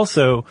 But it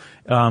also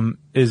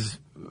is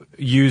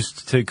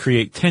used to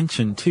create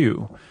tension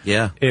too.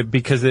 Yeah.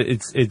 Because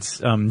it's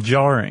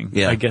jarring.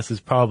 Yeah. I guess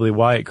is probably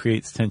why it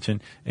creates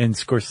tension. And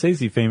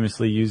Scorsese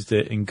famously used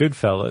it in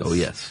Goodfellas. Oh,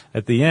 yes.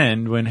 At the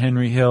end when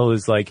Henry Hill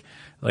is like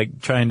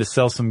trying to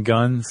sell some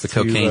guns. The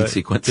cocaine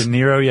sequence. De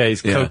Niro,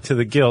 he's coked to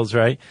the gills,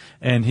 right?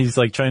 And he's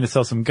trying to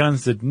sell some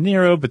guns to De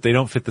Niro, but they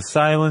don't fit the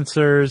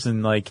silencers,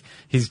 and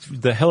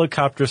the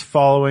helicopter's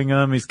following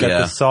him. He's got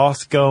the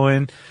sauce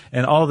going,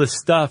 and all this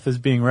stuff is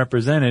being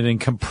represented and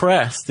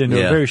compressed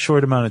into a very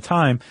short amount of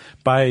time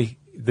by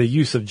the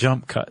use of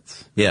jump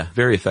cuts. Yeah,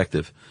 very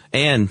effective.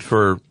 And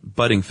for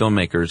budding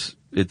filmmakers,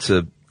 it's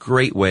a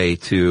great way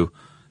to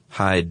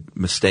hide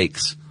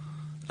mistakes.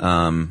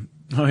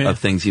 Of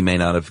things you may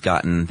not have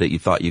gotten that you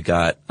thought you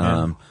got.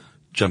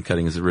 Jump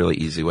cutting is a really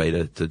easy way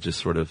to just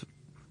sort of,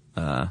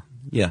 to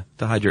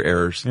hide your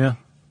errors. Yeah.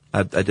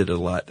 I did it a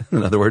lot.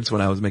 In other words,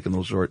 when I was making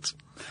little shorts.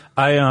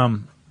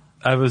 I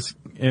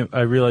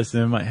realized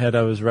in my head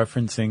I was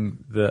referencing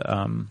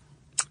the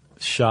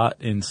shot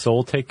in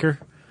Soul Taker.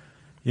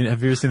 Have you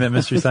ever seen that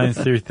Mystery Science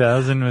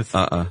 3000 with,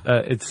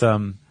 it's,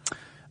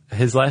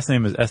 his last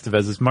name is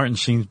Estevez. It's Martin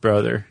Sheen's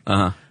brother.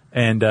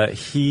 And,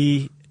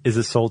 he is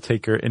a soul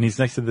taker, and he's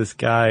next to this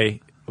guy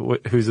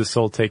who's a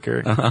soul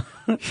taker.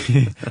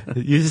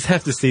 You just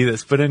have to see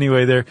this. But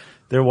anyway,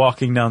 they're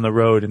walking down the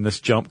road, and this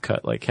jump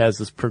cut, like, has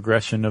this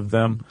progression of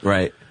them.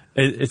 Right.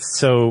 It's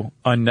so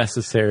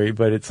unnecessary,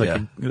 but it's like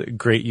a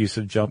great use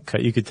of jump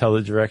cut. You could tell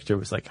the director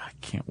was like, I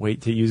can't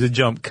wait to use a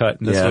jump cut.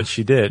 And that's what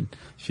she did.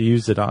 She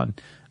used it on.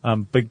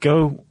 But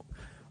go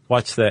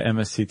watch the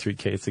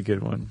MST3K. It's a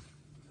good one.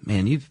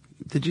 Man,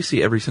 did you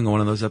see every single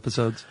one of those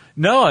episodes?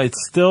 No,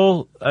 it's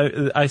still,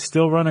 I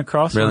still run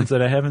across ones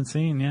that I haven't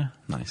seen. Yeah.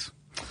 Nice.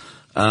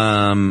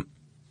 Hey,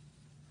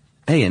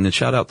 and a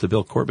shout out to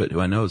Bill Corbett, who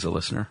I know is a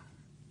listener.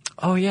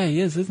 Oh yeah, he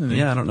is, isn't he?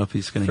 Yeah, I don't know if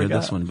he's going to hear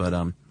this one,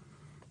 but,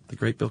 the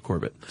great Bill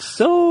Corbett.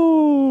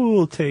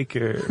 Soul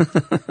Taker.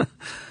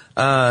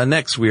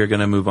 Next we are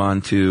going to move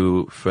on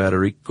to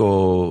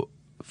Federico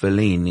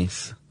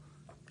Fellini's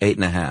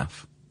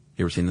 8.5.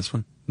 You ever seen this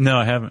one? No,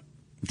 I haven't.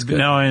 It's good.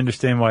 Now I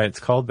understand why it's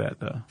called that,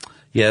 though.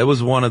 Yeah, it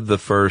was one of the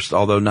first,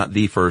 although not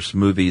the first,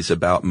 movies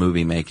about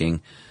movie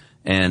making,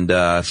 and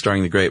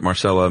starring the great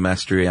Marcello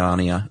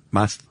Mastroianni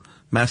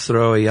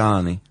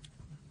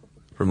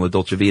from La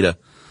Dolce Vita,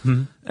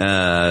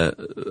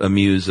 a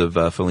muse of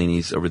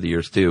Fellini's over the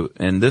years too.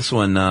 And this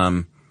one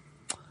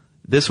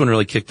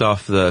really kicked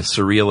off the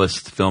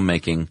surrealist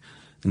filmmaking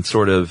and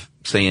sort of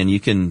saying you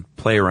can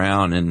play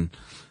around and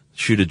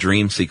shoot a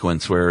dream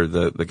sequence where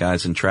the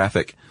guy's in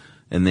traffic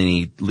and then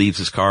he leaves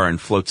his car and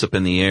floats up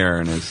in the air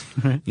and is,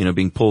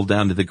 being pulled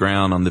down to the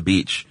ground on the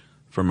beach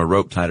from a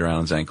rope tied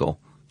around his ankle.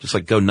 Just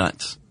like go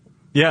nuts.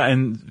 Yeah,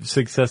 and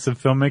successive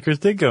filmmakers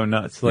did go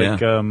nuts. Like,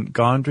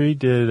 Gondry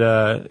did,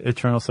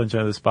 Eternal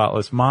Sunshine of the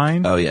Spotless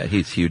Mind. Oh yeah,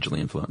 he's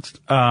hugely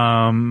influenced.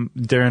 Darren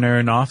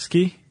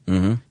Aronofsky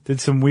did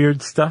some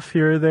weird stuff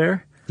here or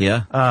there.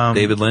 Yeah.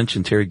 David Lynch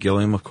and Terry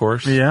Gilliam, of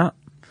course. Yeah.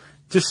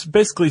 Just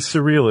basically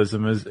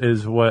surrealism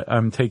is what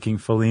I'm taking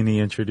Fellini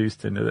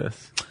introduced into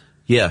this.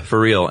 Yeah, for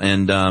real.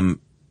 And,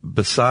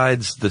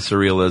 besides the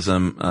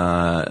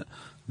surrealism,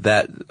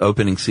 that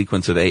opening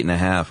sequence of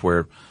 8.5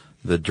 where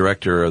the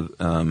director,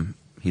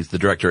 he's the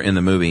director in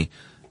the movie,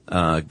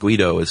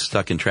 Guido is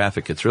stuck in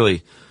traffic. It's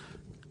really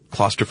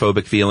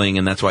claustrophobic feeling,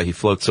 and that's why he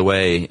floats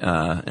away,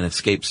 and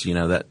escapes,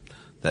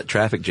 that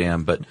traffic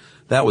jam. But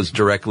that was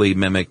directly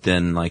mimicked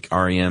in like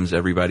REM's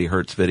Everybody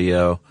Hurts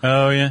video.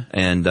 Oh yeah.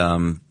 And,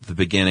 the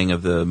beginning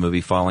of the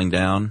movie Falling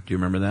Down. Do you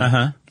remember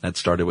that? That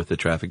started with the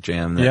traffic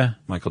jam that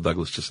Michael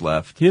Douglas just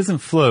left. He doesn't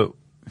float.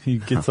 He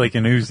gets like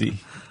an Uzi.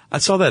 I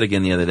saw that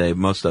again the other day,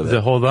 most of it. Does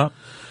it hold up?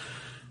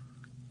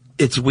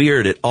 It's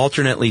weird. It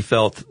alternately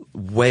felt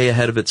way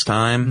ahead of its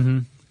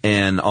time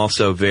and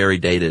also very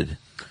dated.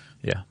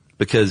 Yeah.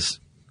 Because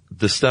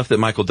the stuff that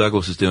Michael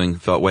Douglas was doing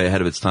felt way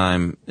ahead of its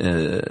time.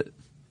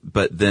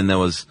 But then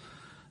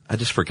I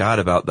just forgot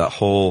about that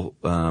whole,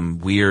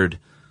 weird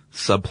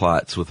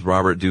subplots with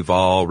Robert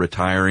Duvall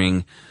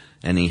retiring,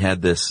 and he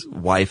had this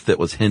wife that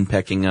was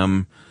henpecking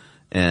him,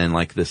 and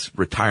like this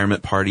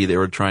retirement party they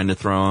were trying to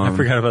throw him. I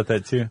forgot about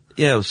that too.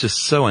 Yeah, it was just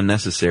so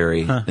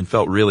unnecessary and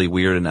felt really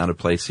weird and out of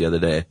place the other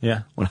day.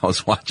 Yeah. When I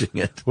was watching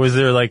it. Was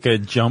there like a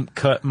jump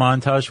cut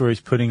montage where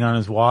he's putting on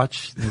his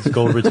watch, his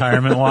gold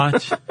retirement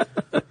watch?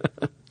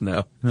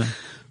 No.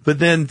 But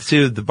then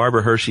too, the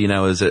Barbara Hershey,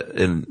 is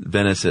in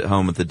Venice at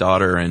home with the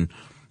daughter, and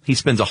he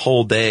spends a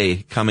whole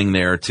day coming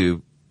there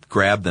to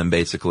grab them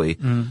basically.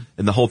 And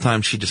the whole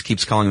time she just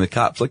keeps calling the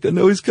cops like, I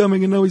know he's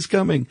coming. And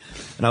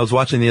I was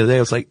watching the other day. I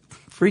was like,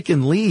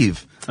 freaking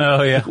leave.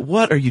 Oh yeah. Like,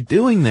 what are you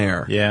doing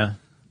there? Yeah.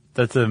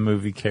 That's a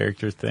movie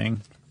character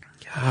thing.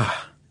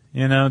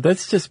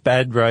 That's just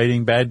bad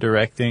writing, bad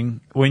directing.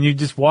 When you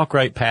just walk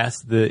right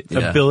past the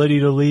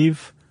ability to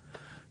leave,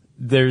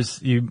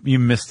 you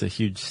missed a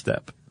huge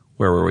step.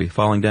 Where were we?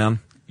 Falling Down?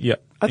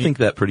 Yep. I think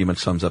that pretty much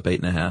sums up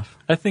 8.5.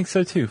 I think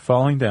so too.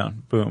 Falling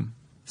Down. Boom.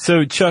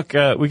 So Chuck,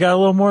 we got a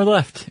little more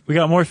left. We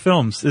got more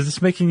films. Is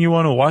this making you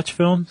want to watch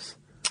films?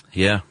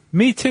 Yeah.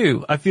 Me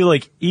too. I feel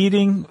like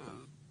eating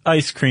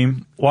ice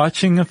cream,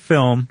 watching a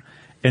film,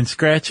 and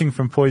scratching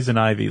from poison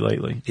ivy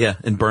lately. Yeah,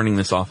 and burning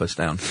this office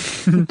down.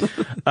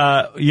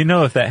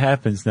 If that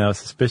happens now,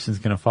 suspicion's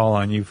going to fall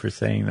on you for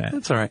saying that.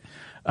 That's all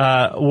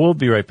right. We'll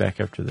be right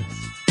back after this.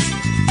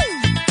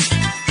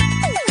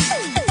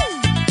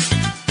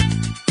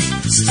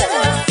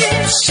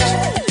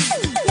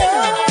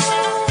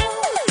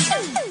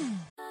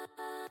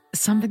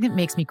 Something that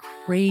makes me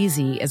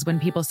crazy is when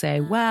people say,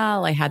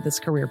 well, I had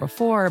this career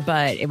before,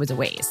 but it was a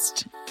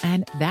waste.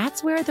 And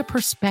that's where the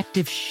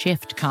perspective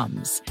shift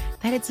comes,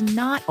 that it's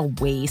not a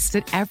waste,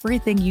 that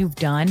everything you've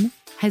done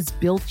has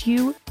built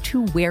you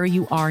to where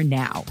you are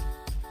now.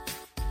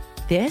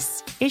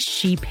 This is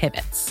She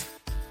Pivots,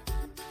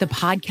 the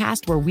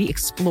podcast where we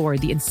explore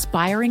the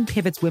inspiring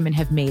pivots women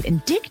have made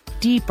and dig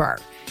deeper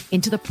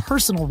into the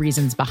personal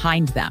reasons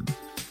behind them.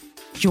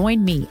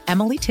 Join me,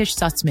 Emily Tish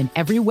Sussman,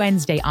 every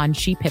Wednesday on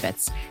She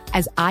Pivots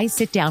as I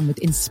sit down with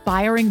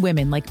inspiring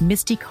women like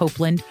Misty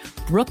Copeland,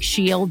 Brooke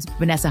Shields,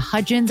 Vanessa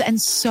Hudgens,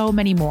 and so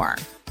many more.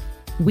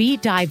 We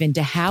dive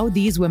into how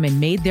these women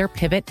made their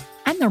pivot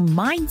and their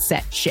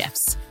mindset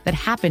shifts that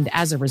happened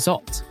as a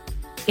result.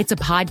 It's a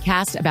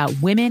podcast about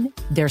women,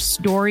 their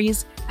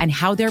stories, and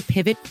how their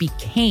pivot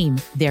became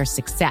their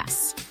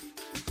success.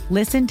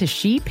 Listen to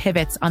She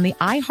Pivots on the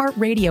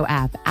iHeartRadio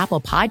app, Apple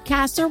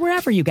Podcasts, or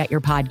wherever you get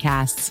your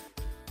podcasts.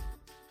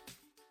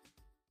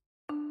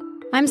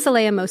 I'm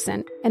Saleha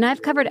Mohsin, and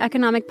I've covered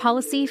economic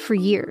policy for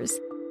years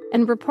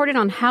and reported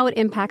on how it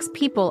impacts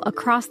people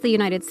across the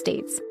United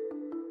States.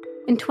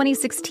 In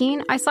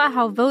 2016, I saw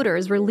how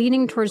voters were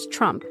leaning towards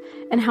Trump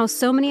and how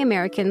so many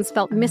Americans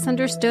felt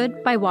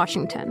misunderstood by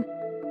Washington.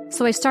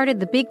 So I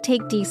started the Big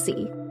Take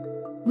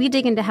DC. We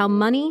dig into how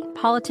money,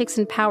 politics,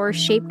 and power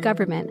shape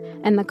government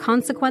and the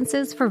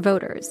consequences for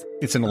voters.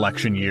 It's an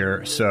election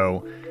year,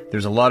 so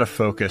there's a lot of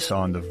focus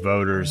on the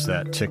voters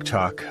that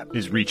TikTok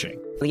is reaching.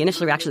 The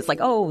initial reaction is like,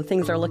 oh,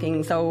 things are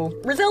looking so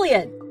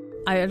resilient.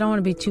 I don't want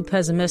to be too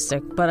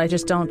pessimistic, but I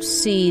just don't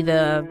see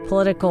the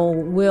political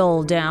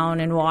will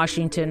down in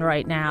Washington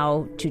right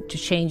now to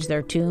change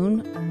their tune.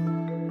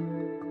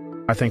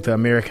 I think the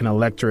American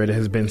electorate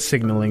has been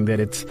signaling that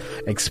it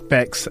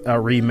expects a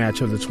rematch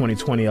of the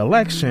 2020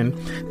 election.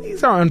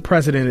 These are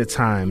unprecedented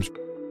times.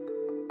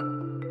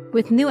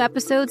 With new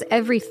episodes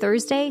every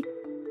Thursday,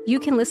 you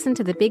can listen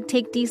to the Big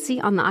Take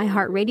DC on the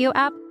iHeartRadio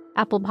app,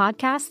 Apple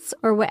Podcasts,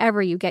 or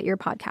wherever you get your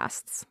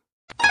podcasts.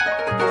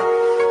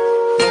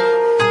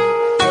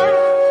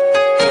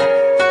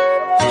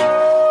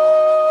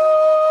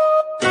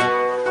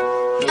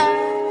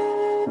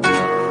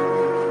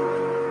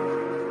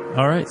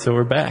 All right, so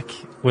we're back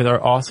with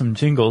our awesome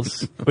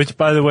jingles, which,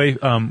 by the way,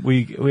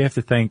 we have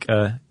to thank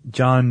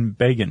John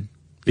Begin.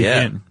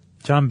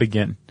 John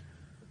Begin.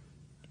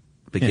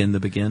 Begin the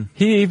begin.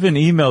 He even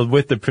emailed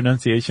with the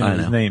pronunciation of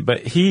his name,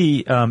 but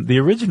he, the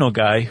original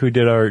guy who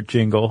did our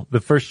jingle, the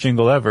first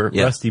jingle ever,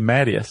 Rusty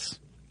Matthias,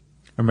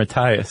 or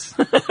Matthias.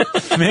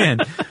 Man,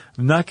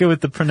 I'm not good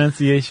with the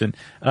pronunciation.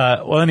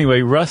 Well,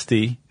 anyway,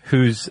 Rusty,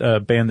 whose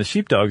band the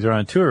Sheepdogs are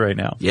on tour right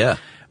now. Yeah.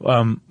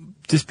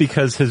 Just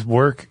because his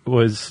work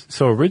was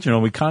so original,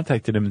 we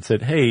contacted him and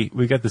said, hey,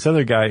 we got this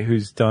other guy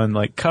who's done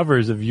like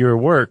covers of your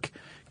work.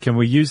 Can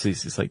we use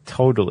these? He's like,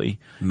 totally.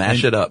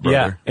 Mash it up,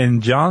 brother. Yeah.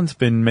 And John's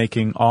been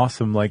making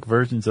awesome like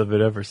versions of it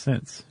ever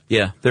since.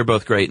 Yeah. They're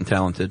both great and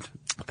talented.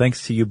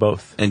 Thanks to you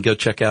both. And go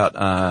check out,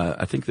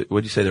 I think that,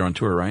 what'd you say? They're on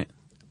tour, right?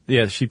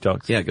 Yeah. The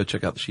Sheepdogs. Yeah. Go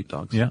check out the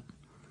Sheepdogs. Yeah.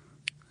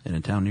 In a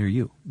town near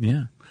you.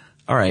 Yeah.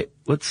 All right.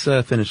 Let's,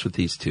 finish with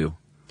these two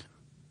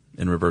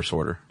in reverse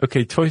order.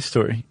 Okay. Toy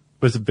Story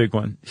was a big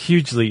one.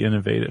 Hugely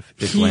innovative.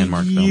 Big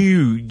landmark film.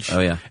 Huge. Oh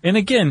yeah. And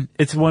again,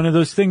 it's one of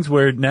those things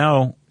where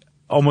now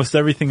almost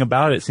everything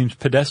about it seems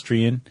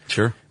pedestrian.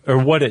 Sure. Or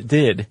what it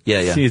did.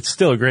 Yeah. See, it's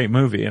still a great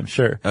movie, I'm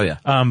sure. Oh yeah.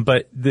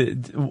 But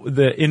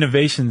the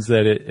innovations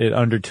that it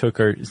undertook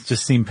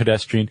just seem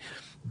pedestrian.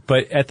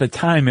 But at the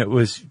time it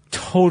was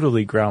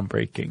totally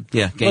groundbreaking.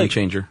 Yeah. Game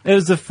changer. It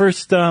was the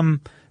first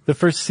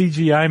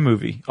CGI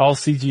movie, all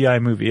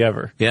CGI movie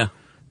ever. Yeah.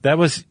 That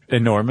was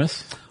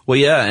enormous. Well,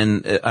 yeah,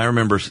 and I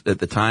remember at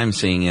the time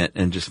seeing it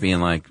and just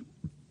being like,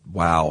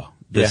 wow,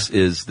 this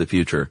is the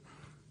future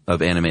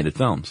of animated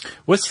films.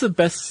 What's the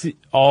best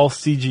all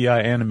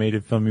CGI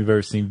animated film you've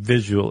ever seen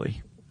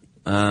visually?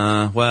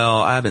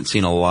 Well, I haven't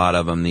seen a lot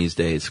of them these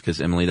days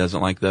because Emily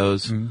doesn't like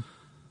those. Mm-hmm.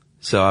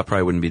 So I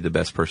probably wouldn't be the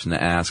best person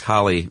to ask.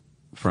 Holly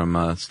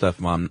from Stuff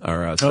You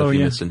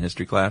Missed in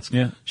History Class.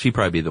 Yeah. She'd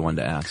probably be the one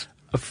to ask.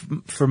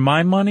 For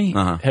my money,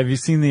 have you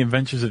seen The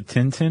Adventures of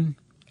Tintin?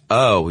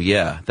 Oh,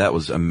 yeah. That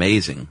was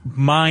amazing.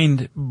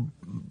 Mind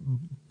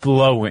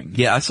blowing.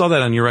 Yeah, I saw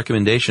that on your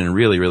recommendation and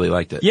really, really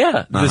liked it.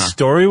 Yeah. The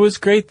story was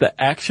great. The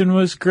action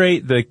was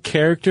great. The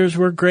characters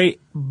were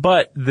great.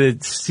 But the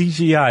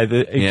CGI,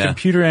 the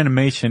computer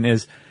animation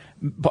is,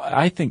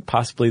 I think,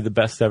 possibly the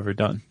best ever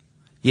done.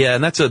 Yeah,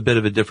 and that's a bit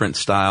of a different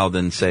style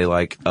than, say,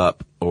 like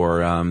Up or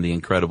The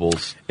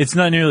Incredibles. It's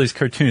not nearly as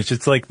cartoonish.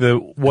 It's like I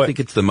think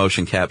it's the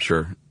motion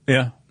capture.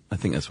 Yeah. I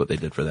think that's what they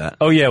did for that.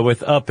 Oh yeah,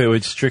 with Up it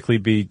would strictly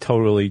be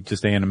totally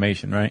just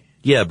animation, right?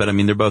 Yeah, but I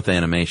mean they're both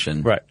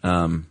animation. Right.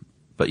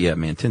 But yeah,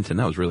 man, Tintin,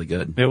 that was really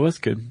good. It was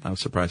good. I was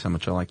surprised how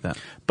much I liked that.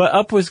 But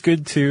Up was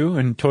good too,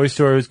 and Toy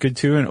Story was good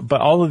too,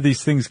 but all of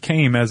these things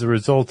came as a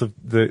result of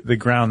the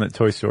ground that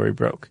Toy Story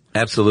broke.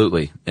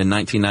 Absolutely. In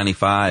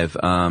 1995,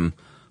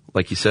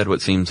 like you said,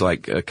 what seems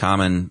like a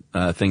common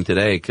thing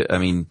today, I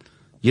mean,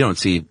 you don't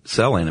see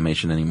cell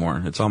animation anymore.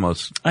 It's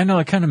almost... I know,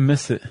 I kind of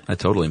miss it. I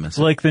totally miss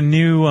it. Like the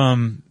new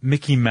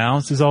Mickey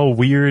Mouse is all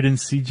weird and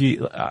CG.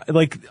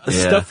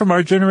 Stuff from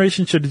our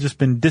generation should have just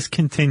been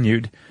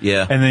discontinued.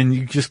 Yeah. And then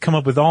you just come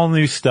up with all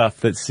new stuff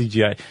that's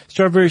CGI.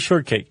 Strawberry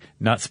Shortcake,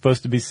 not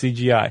supposed to be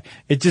CGI.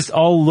 It just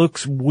all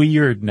looks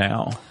weird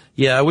now.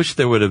 Yeah, I wish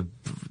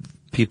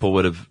people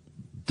would have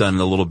done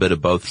a little bit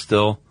of both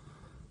still.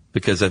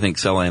 Because I think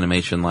cell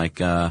animation,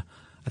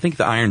 I think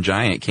the Iron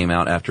Giant came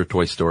out after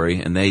Toy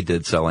Story, and they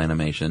did cell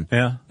animation.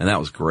 Yeah. And that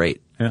was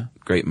great. Yeah.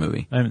 Great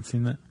movie. I haven't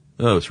seen that.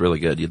 Oh, it's really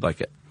good. You'd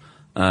like it.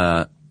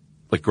 It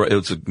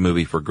was a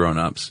movie for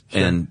grown-ups.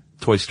 Sure. And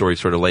Toy Story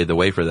sort of laid the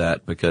way for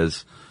that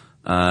because,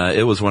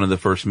 it was one of the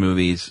first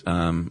movies,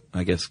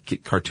 I guess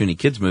cartoony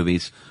kids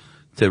movies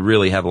to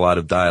really have a lot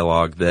of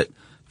dialogue that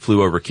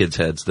flew over kids'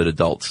 heads that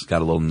adults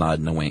got a little nod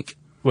and a wink.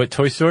 What,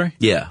 Toy Story?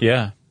 Yeah.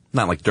 Yeah.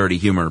 Not like dirty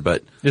humor,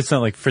 but... It's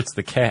not like Fritz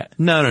the Cat.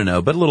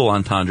 No, but a little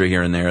entendre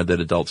here and there that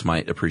adults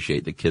might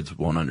appreciate that kids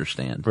won't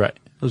understand. Right.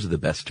 Those are the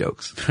best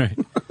jokes. Right.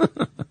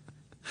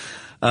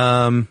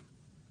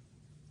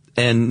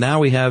 And now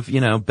we have,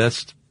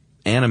 best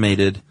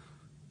animated,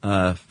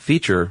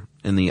 feature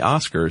in the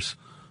Oscars,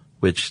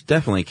 which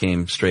definitely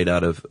came straight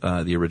out of,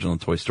 the original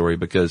Toy Story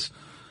because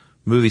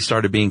movies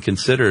started being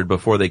considered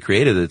before they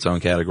created its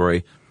own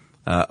category.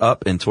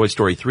 Up and Toy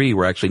Story 3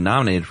 were actually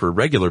nominated for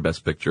regular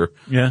Best Picture.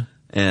 Yeah.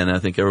 And I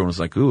think everyone was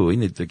like, ooh, we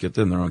need to get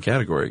them their own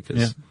category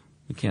because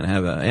we can't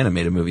have an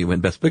animated movie win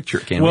Best Picture,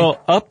 can we?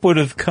 Well, Up would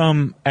have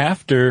come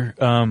after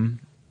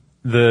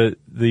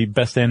the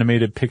Best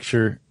Animated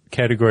Picture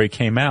category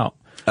came out.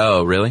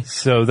 Oh, really?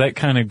 So that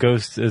kind of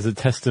goes as a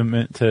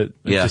testament to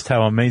just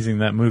how amazing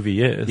that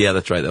movie is. Yeah,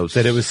 that's right.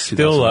 That it was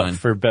still up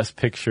for Best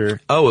Picture.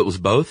 Oh, it was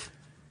both?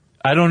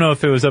 I don't know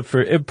if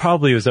it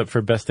probably was up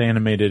for Best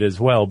Animated as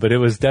well, but it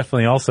was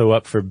definitely also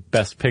up for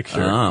Best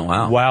Picture. Oh,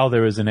 wow. While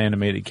there was an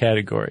animated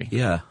category.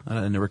 Yeah,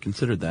 I never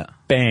considered that.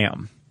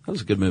 Bam. That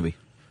was a good movie.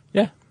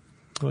 Yeah,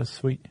 it was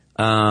sweet.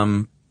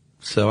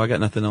 So I got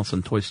nothing else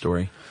on Toy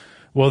Story.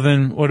 Well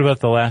then, what about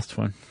the last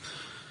one?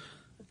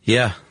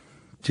 Yeah,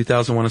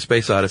 2001: A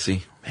Space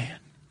Odyssey. Man.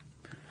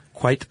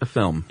 Quite a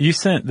film. You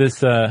sent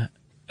this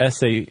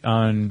essay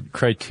on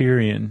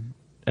Criterion,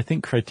 I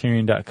think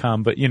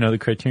Criterion.com, but the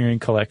Criterion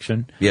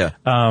Collection. Yeah.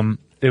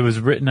 It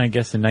was written, I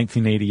guess, in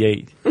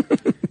 1988.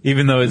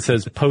 Even though it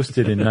says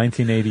posted in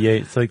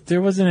 1988. It's like,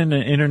 there wasn't an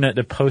internet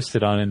to post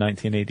it on in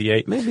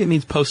 1988. Maybe it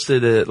means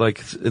posted it,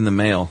 in the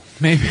mail.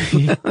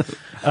 Maybe.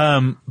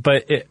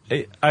 But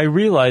I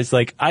realized,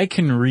 I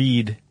can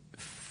read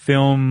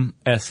film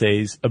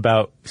essays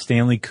about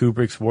Stanley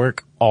Kubrick's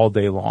work all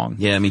day long.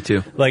 Yeah, me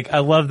too. I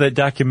love that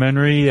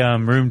documentary,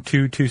 Room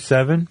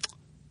 227.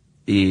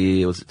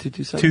 Was it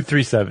 227?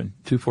 237.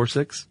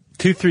 246?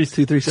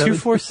 237?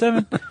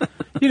 247?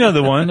 You know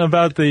the one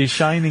about the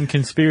Shining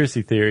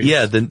conspiracy theories.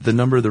 Yeah, the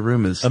number of the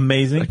room is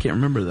amazing. I can't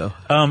remember though.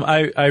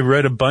 I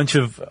read a bunch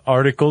of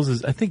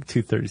articles, I think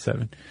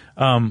 237.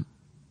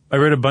 I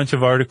read a bunch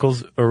of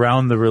articles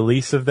around the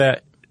release of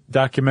that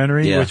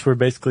documentary, which were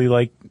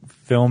basically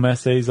film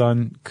essays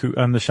on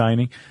The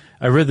Shining.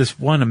 I read this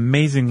one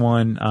amazing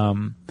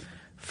one,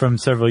 from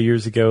several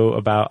years ago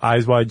about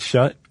Eyes Wide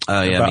Shut.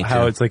 Oh, yeah, about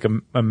how it's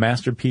a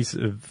masterpiece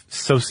of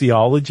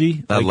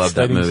sociology. I love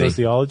that movie.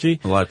 Sociology.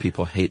 A lot of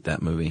people hate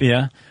that movie.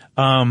 Yeah.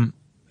 And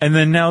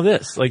then now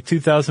this,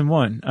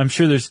 2001. I'm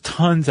sure there's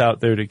tons out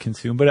there to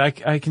consume, but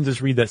I can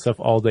just read that stuff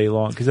all day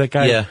long because that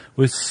guy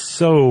was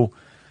so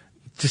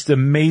just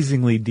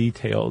amazingly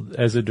detailed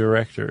as a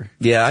director.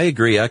 Yeah, I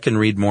agree. I can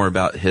read more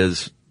about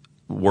his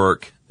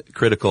work,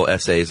 critical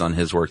essays on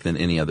his work than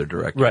any other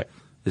director. Right.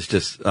 It's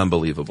just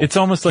unbelievable. It's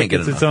almost like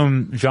it's its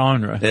own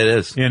genre. It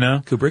is.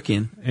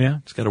 Kubrickian. Yeah.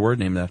 It's got a word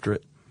named after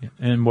it. Yeah.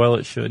 And well,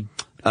 it should.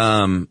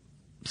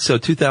 So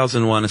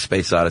 2001: A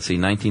Space Odyssey,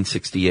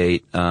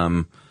 1968,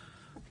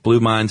 blew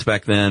minds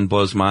back then,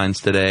 blows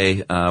minds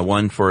today.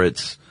 One for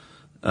its,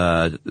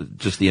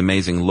 just the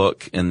amazing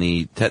look and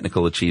the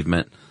technical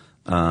achievement.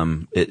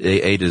 It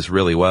ages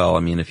really well.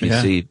 I mean, if you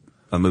see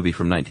a movie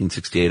from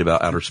 1968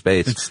 about outer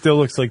space. It still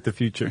looks like the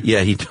future.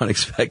 Yeah, you don't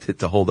expect it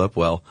to hold up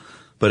well.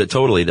 But it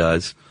totally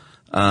does.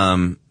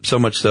 So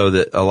much so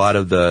that a lot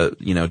of the,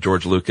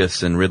 George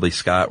Lucas and Ridley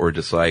Scott were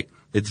just like,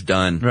 it's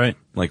done. Right.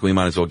 We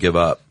might as well give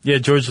up. Yeah,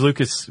 George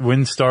Lucas,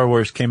 when Star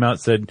Wars came out,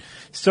 said,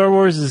 Star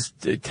Wars is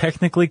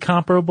technically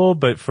comparable,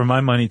 but for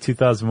my money,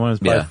 2001 is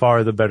by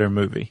far the better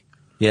movie.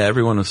 Yeah,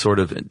 everyone was sort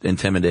of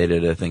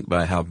intimidated, I think,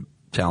 by how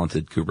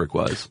talented Kubrick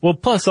was. Well,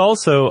 plus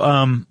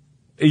also,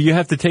 you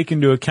have to take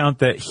into account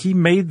that he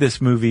made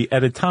this movie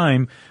at a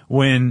time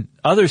when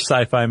other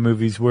sci-fi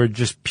movies were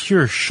just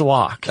pure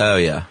schlock. Oh,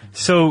 yeah.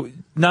 So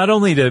not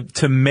only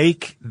to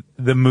make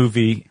the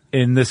movie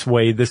in this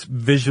way, this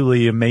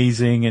visually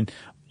amazing and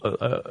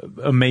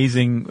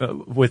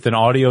amazing with an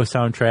audio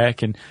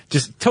soundtrack and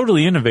just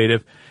totally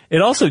innovative,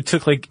 it also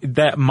took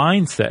that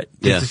mindset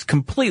to just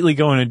completely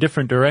go in a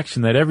different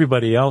direction that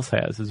everybody else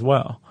has as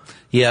well.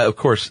 Yeah, of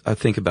course, I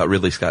think about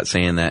Ridley Scott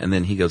saying that, and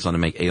then he goes on to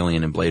make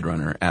Alien and Blade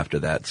Runner after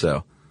that,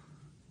 so,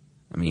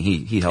 I mean,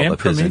 he held and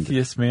up his end.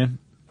 Prometheus, man.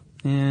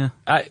 Yeah.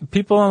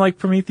 People don't like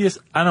Prometheus.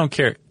 I don't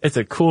care. It's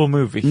a cool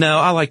movie. No,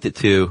 I liked it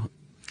too.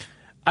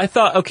 I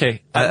thought,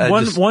 okay,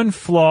 one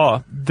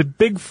flaw, the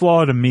big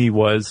flaw to me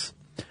was,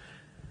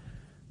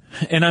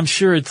 and I'm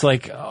sure it's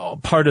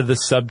part of the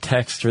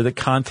subtext or the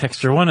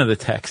context or one of the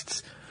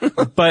texts,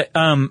 but,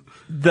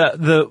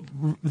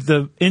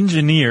 the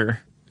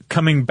engineer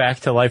coming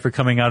back to life or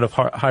coming out of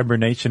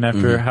hibernation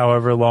after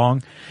however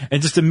long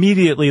and just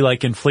immediately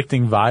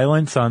inflicting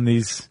violence on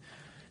these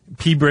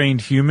pea-brained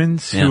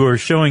humans who are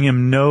showing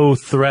him no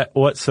threat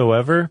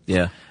whatsoever.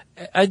 Yeah.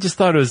 I just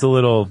thought it was a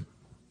little,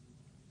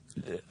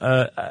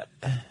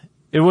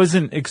 it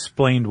wasn't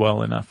explained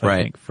well enough,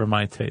 I think, for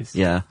my taste.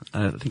 Yeah,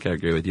 I think I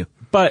agree with you.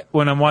 But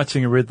when I'm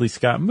watching a Ridley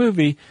Scott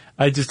movie,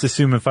 I just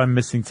assume if I'm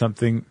missing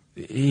something,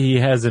 he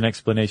has an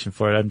explanation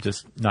for it. I'm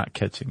just not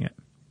catching it.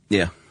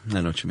 Yeah,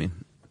 I know what you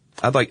mean.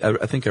 I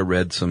think I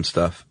read some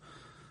stuff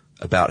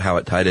about how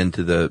it tied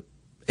into the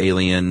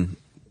Alien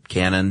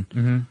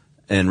canon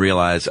and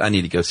realized I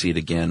need to go see it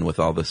again with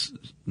all this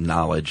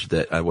knowledge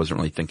that I wasn't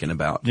really thinking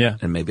about. Yeah.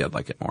 And maybe I'd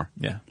like it more.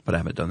 Yeah. But I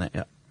haven't done that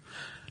yet.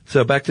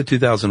 So back to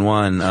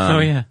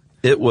 2001.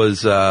 It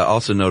was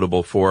also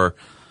notable for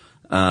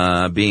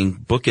being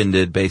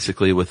bookended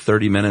basically with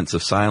 30 minutes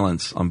of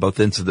silence on both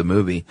ends of the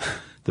movie.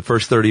 The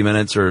first 30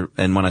 minutes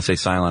and when I say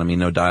silent, I mean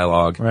no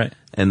dialogue. Right.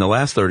 And the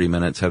last 30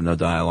 minutes have no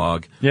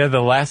dialogue. Yeah,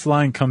 the last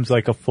line comes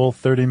like a full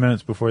 30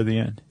 minutes before the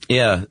end.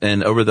 Yeah,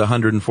 and over the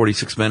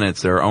 146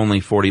 minutes, there are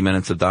only 40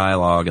 minutes of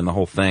dialogue in the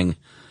whole thing.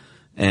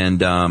 And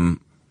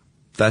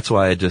that's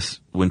why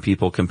when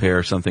people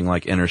compare something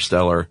like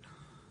Interstellar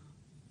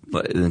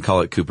and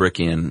call it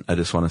Kubrickian, I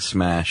just want to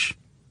smash.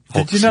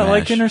 Did you not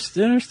like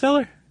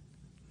Interstellar?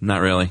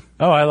 Not really.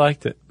 Oh, I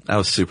liked it. I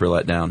was super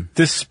let down.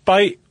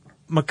 Despite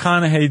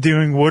McConaughey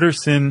doing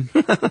Wooderson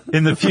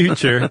in the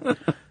future,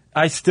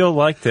 I still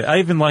liked it. I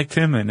even liked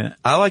him in it.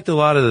 I liked a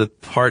lot of the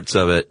parts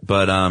of it,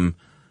 but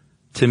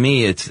to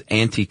me it's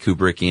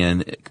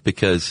anti-Kubrickian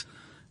because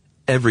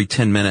every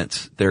 10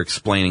 minutes they're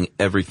explaining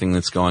everything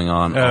that's going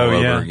on all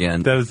over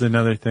again. That was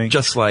another thing.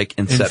 Just like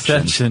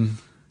Inception.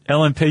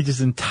 Ellen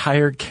Page's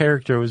entire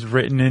character was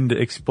written in to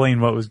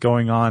explain what was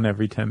going on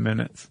every 10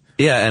 minutes.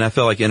 Yeah, and I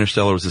felt like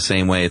Interstellar was the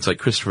same way. It's like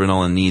Christopher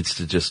Nolan needs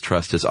to just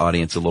trust his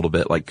audience a little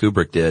bit like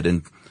Kubrick did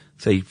and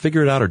say,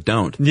 figure it out or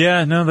don't.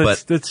 Yeah, no,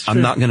 that's true.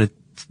 I'm not going to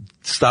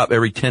stop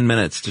every 10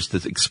 minutes just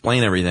to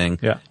explain everything.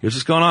 Yeah. Here's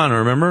what's going on,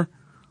 remember?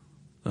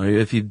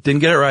 If you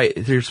didn't get it right,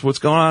 here's what's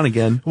going on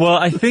again. Well,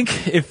 I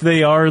think if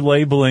they are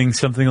labeling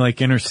something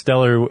like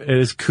Interstellar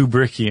as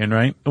Kubrickian,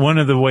 right? One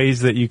of the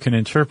ways that you can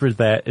interpret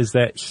that is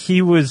that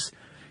he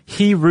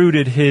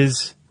rooted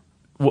his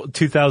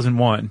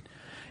 2001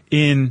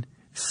 in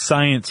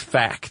science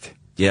fact.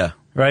 Yeah.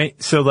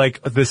 Right? So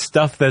like the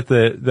stuff that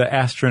the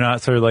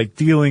astronauts are like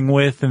dealing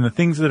with and the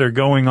things that are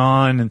going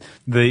on and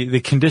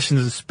the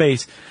conditions of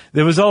space,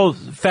 that was all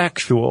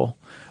factual.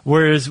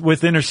 Whereas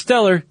with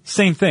Interstellar,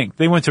 same thing.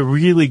 They went to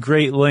really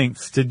great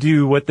lengths to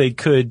do what they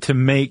could to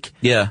make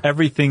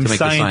everything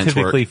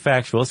scientifically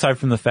factual, aside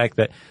from the fact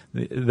that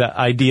the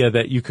idea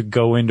that you could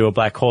go into a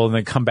black hole and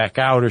then come back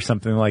out or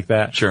something like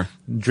that. Sure.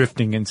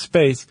 Drifting in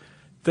space.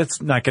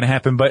 That's not going to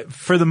happen. But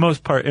for the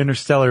most part,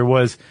 Interstellar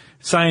was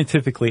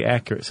scientifically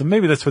accurate. So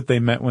maybe that's what they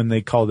meant when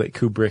they called it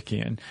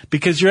Kubrickian.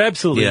 Because you're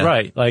absolutely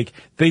right. Like,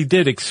 they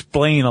did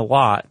explain a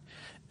lot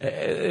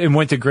and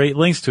went to great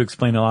lengths to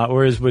explain a lot.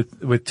 Whereas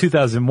with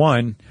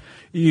 2001,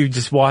 you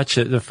just watch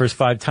it the first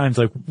 5 times,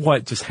 like,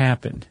 what just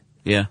happened?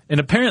 Yeah. And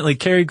apparently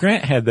Cary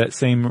Grant had that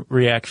same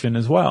reaction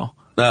as well.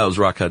 That was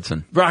Rock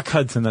Hudson. Rock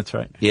Hudson, that's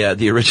right. Yeah,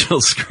 the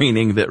original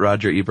screening that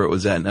Roger Ebert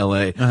was at in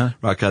L.A.,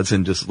 Rock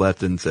Hudson just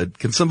left and said,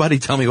 can somebody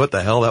tell me what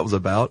the hell that was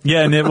about?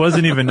 Yeah, and it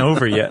wasn't even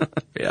over yet.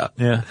 Yeah.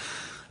 Yeah.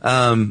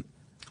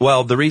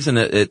 Well, the reason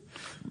it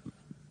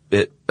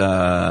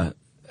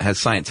has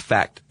science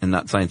fact and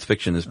not science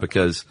fiction is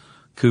because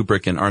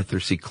Kubrick and Arthur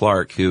C.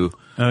 Clarke, who...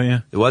 Oh,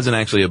 yeah. It wasn't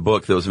actually a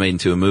book that was made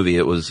into a movie.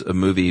 It was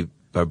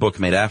a book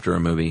made after a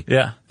movie.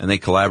 Yeah. And they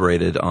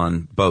collaborated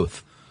on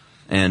both.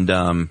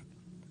 And,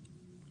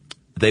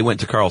 they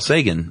went to Carl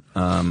Sagan,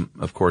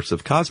 of course,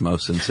 of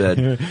Cosmos and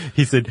said...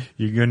 He said,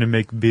 you're going to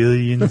make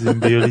billions and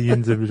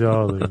billions of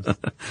dollars.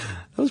 That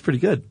was pretty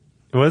good.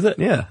 Was it?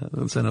 Yeah.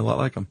 That sounded a lot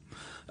like him.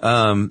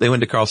 They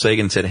went to Carl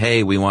Sagan and said,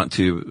 hey, we want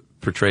to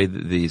portray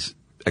these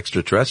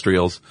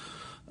extraterrestrials.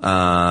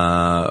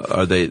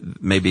 Are they,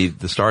 maybe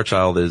the Star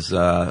Child is,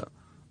 or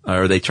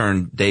they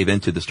turn Dave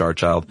into the Star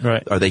Child.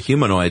 Right. Are they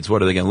humanoids?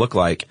 What are they going to look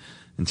like?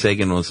 And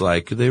Sagan was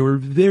like, they were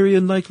very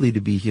unlikely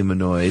to be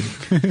humanoid.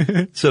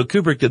 So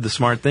Kubrick did the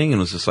smart thing and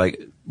was just like,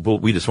 well,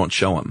 we just won't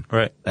show them.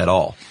 Right. At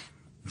all.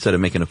 Instead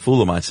of making a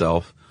fool of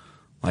myself,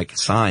 like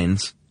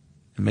Signs,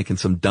 and making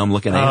some dumb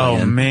looking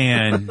alien. Oh,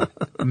 man.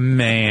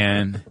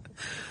 Man.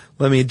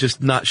 Let me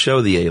just not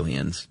show the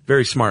aliens.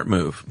 Very smart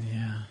move.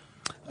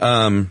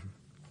 Yeah.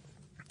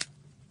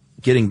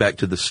 Getting back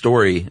to the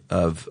story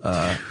of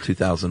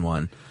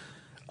 2001.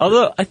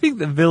 Although, I think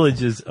The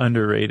Village is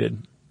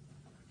underrated.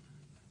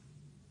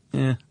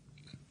 Yeah.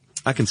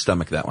 I can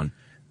stomach that one.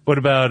 What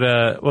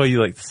about, well,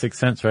 you like The Sixth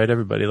Sense, right?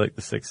 Everybody liked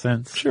The Sixth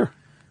Sense. Sure.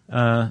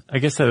 I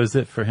guess that was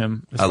it for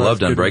him. I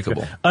loved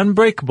Unbreakable.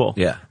 Unbreakable.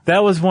 Yeah.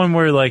 That was one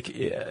where, like,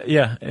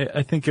 yeah,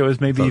 I think it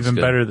was maybe even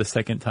better the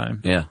second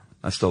time. Yeah.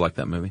 I still like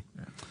that movie.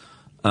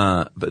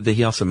 But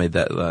he also made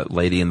that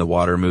Lady in the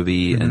Water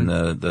movie and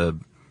the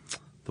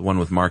one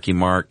with Marky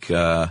Mark,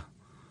 where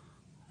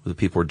the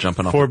people were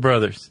jumping off. Four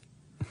Brothers.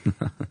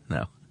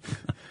 No.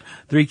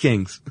 Three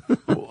Kings.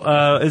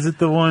 Is it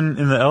the one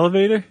in the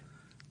elevator?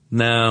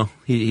 No,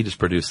 he just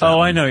produced that. Oh,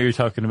 I know what you're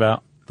talking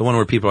about. The one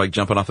where people are like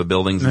jumping off of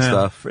buildings and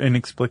stuff.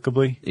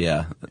 Inexplicably.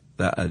 Yeah.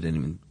 That I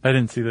didn't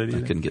see that either.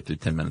 I couldn't get through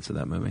 10 minutes of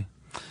that movie.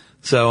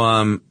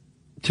 So,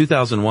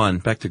 2001,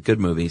 back to good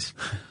movies,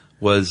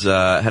 was,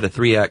 had a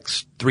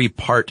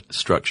three-part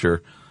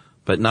structure,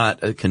 but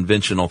not a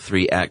conventional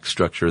 3-act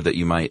structure that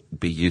you might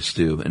be used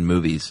to in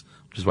movies,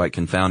 which is why it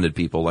confounded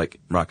people like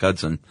Rock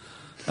Hudson.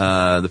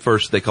 The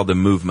first, they called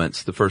them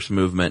movements. The first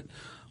movement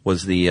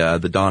was the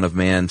Dawn of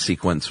Man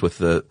sequence with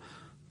the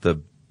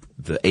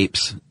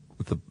apes,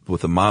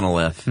 with the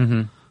monolith.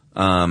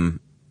 Mm-hmm.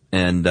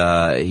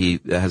 He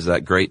has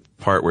that great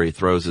part where he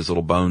throws his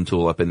little bone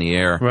tool up in the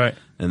air. Right.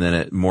 And then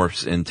it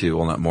morphs into,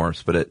 well, not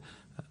morphs, but it,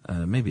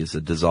 maybe it's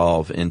a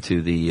dissolve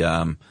into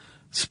the,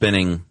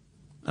 spinning,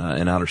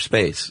 in outer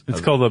space.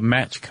 It's called a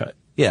match cut.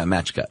 Yeah,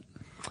 match cut.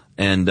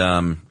 And,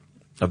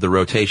 of the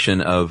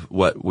rotation of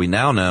what we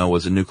now know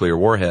was a nuclear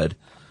warhead,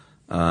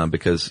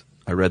 because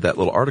I read that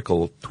little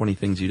article, 20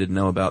 Things You Didn't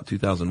Know About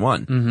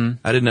 2001. Mm-hmm.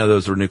 I didn't know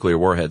those were nuclear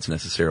warheads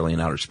necessarily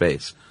in outer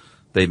space.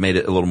 They made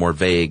it a little more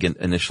vague, and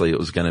initially it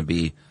was going to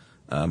be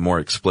more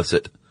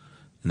explicit,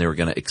 and they were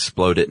going to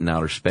explode it in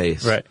outer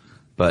space. Right.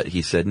 But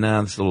he said,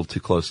 nah, that's a little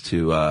too close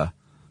to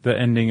the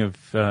ending of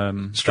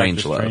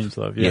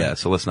Strangelove. Yeah,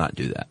 so let's not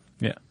do that.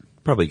 Yeah.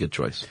 Probably a good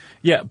choice.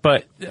 Yeah,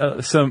 but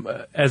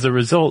as a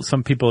result,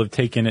 some people have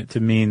taken it to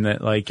mean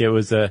that like it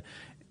was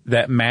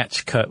that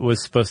match cut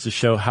was supposed to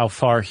show how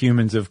far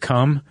humans have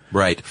come.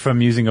 Right. From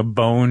using a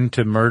bone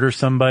to murder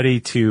somebody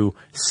to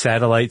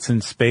satellites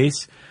in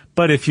space.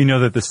 But if you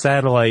know that the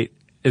satellite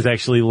is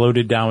actually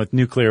loaded down with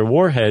nuclear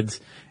warheads,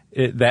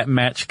 that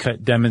match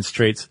cut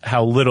demonstrates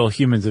how little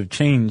humans have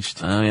changed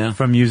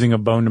from using a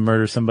bone to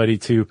murder somebody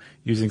to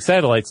using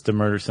satellites to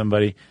murder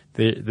somebody.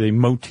 The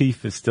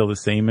motif is still the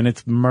same, and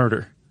it's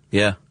murder.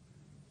 Yeah.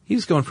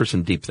 He's going for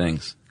some deep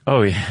things.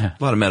 Oh, yeah.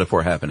 A lot of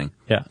metaphor happening.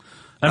 Yeah.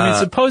 I mean,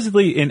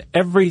 supposedly in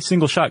every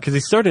single shot, because he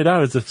started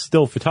out as a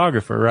still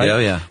photographer, right? Yeah,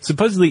 yeah.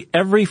 Supposedly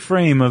every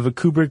frame of a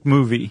Kubrick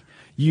movie,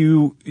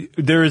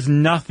 there is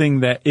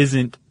nothing that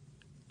isn't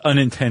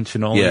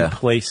unintentionally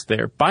placed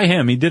there by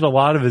him. He did a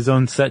lot of his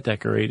own set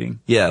decorating.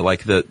 Yeah,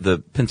 like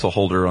the pencil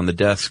holder on the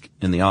desk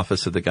in the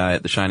office of the guy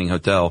at the Shining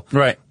Hotel.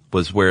 Right.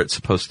 Was where it's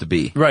supposed to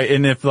be. Right.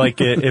 And if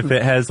if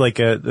it has like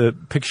the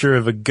picture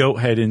of a goat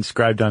head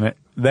inscribed on it,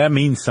 that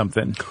means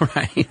something.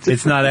 Right.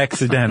 It's not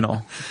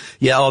accidental.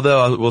 Yeah, although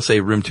I will say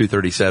Room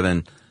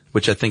 237,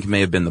 which I think may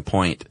have been the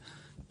point,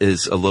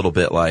 is a little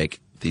bit like,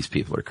 these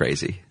people are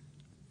crazy.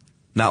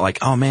 Not like,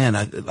 oh man,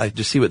 I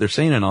just see what they're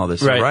saying and all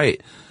this.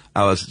 Right.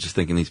 I was just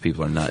thinking these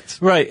people are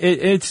nuts. Right.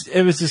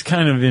 It was just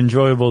kind of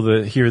enjoyable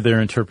to hear their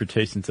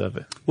interpretations of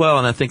it. Well,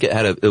 and I think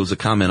it was a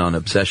comment on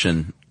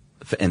obsession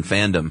and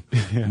fandom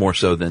more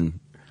so than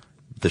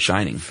The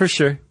Shining. For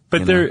sure.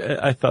 But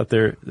I thought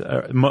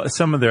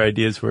some of their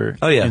ideas were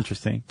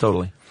interesting.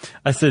 Totally.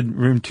 I said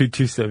Room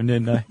 227,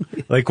 didn't I?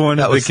 Like one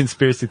of the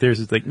conspiracy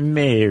theorists was like,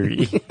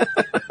 Mary.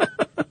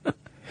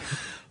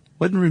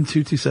 Wasn't Room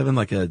 227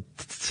 like a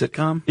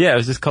sitcom? Yeah, it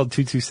was just called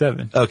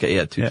 227. Okay,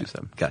 yeah,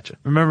 227. Yeah. Gotcha.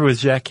 Remember with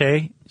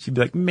Jacquet? She'd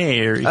be like,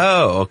 Mary.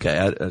 Oh,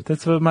 okay.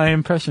 That's what my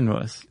impression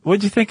was.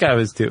 What'd you think I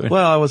was doing?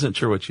 Well, I wasn't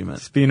sure what you meant.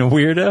 Just being a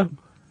weirdo?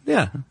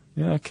 Yeah.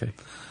 Yeah, okay.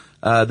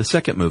 The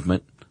second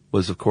movement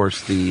was, of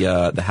course, the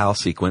HAL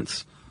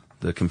sequence.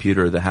 The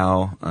computer, the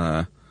HAL,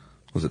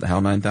 was it the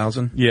HAL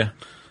 9000? Yeah.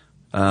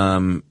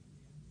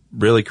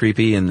 Really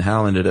creepy, and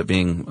HAL ended up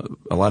being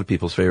a lot of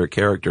people's favorite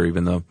character,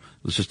 even though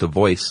it was just a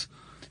voice.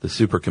 The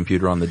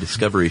supercomputer on the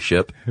Discovery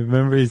ship.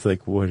 Remember, he's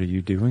like, what are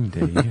you doing,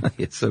 Dave?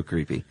 It's so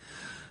creepy.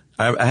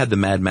 I had the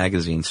Mad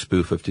Magazine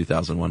spoof of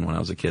 2001 when I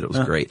was a kid. It was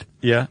great.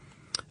 Yeah.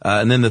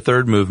 And then the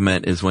third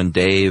movement is when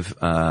Dave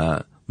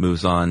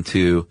moves on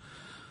to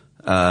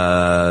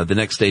the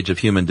next stage of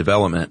human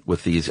development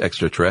with these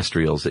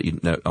extraterrestrials that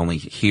you only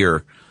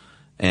hear.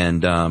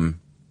 And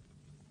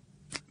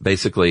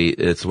basically,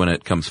 it's when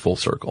it comes full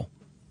circle.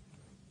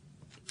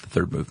 The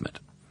third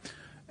movement.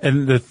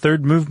 And the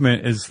third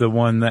movement is the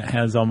one that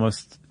has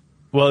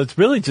it's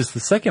really just the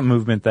second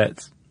movement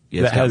that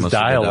has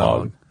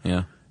dialogue.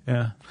 Yeah.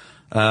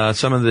 Yeah.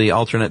 Some of the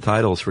alternate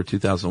titles for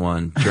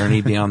 2001,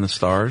 Journey Beyond the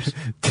Stars.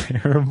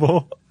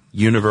 Terrible.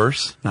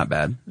 Universe, not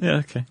bad. Yeah,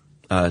 okay.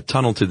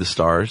 Tunnel to the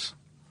Stars.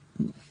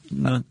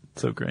 Not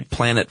so great.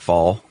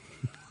 Planetfall.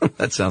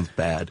 That sounds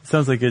bad.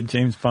 Sounds like a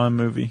James Bond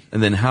movie.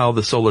 And then How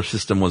the Solar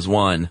System Was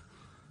Won,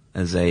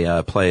 as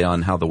a play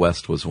on How the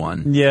West Was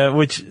Won. Yeah,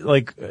 which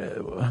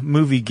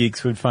movie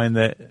geeks would find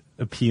that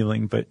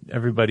appealing, but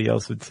everybody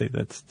else would say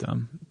that's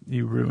dumb.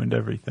 You ruined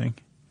everything.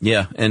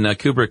 Yeah, and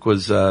Kubrick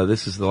was,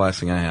 this is the last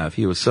thing I have.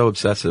 He was so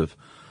obsessive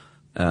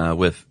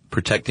with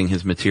protecting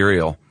his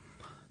material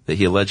that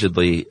he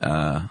allegedly,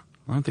 I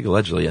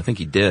think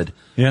he did,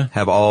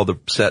 have all the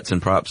sets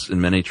and props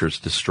and miniatures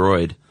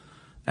destroyed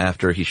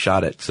after he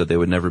shot it so they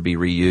would never be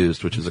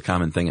reused, which was a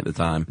common thing at the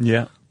time.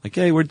 Yeah. Like,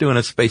 hey, we're doing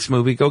a space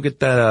movie. Go get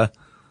that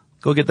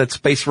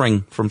space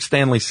ring from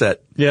Stanley's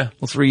set. Yeah.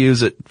 Let's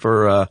reuse it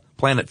for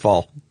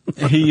Planetfall.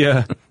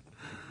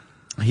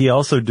 He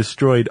also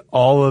destroyed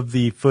all of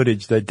the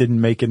footage that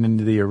didn't make it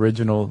into the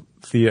original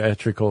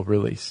theatrical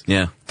release.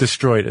 Yeah.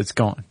 Destroyed. It's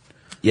gone.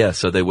 Yeah,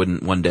 so they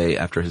wouldn't one day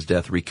after his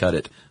death recut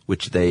it,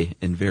 which they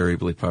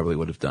invariably probably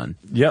would have done.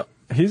 Yep.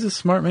 He's a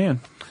smart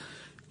man.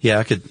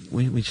 Yeah,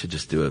 we should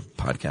just do a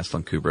podcast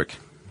on Kubrick.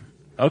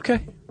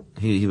 Okay.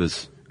 He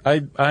was...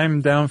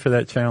 I'm down for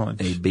that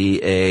challenge. A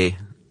B.A.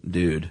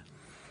 dude.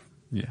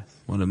 Yes.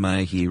 One of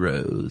my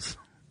heroes.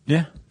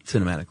 Yeah.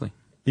 Cinematically.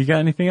 You got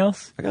anything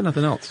else? I got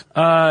nothing else.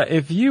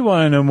 If you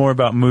want to know more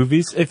about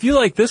movies, if you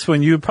like this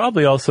one, you would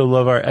probably also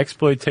love our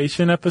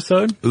exploitation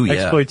episode. Ooh, yeah.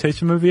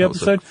 Exploitation movie that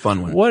episode. Was a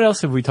fun one. What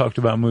else have we talked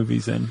about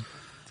movies in?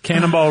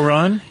 Cannonball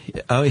Run.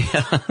 Oh,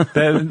 yeah.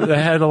 that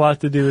had a lot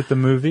to do with the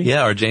movie.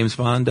 Yeah, our James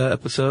Bond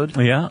episode.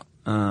 Yeah.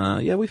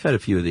 Yeah, we've had a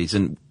few of these,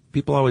 and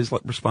people always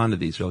respond to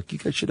these. They're like, you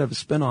guys should have a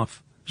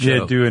spin-off show.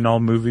 Yeah, do an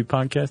all-movie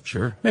podcast.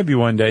 Sure. Maybe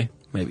one day.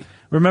 Maybe.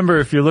 Remember,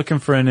 if you're looking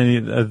for any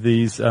of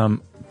these,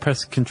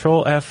 press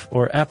Control F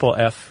or Apple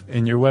F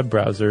in your web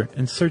browser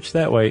and search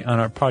that way on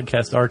our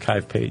podcast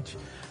archive page.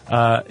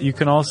 You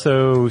can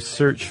also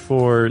search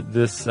for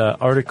this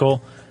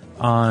article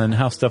on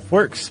How Stuff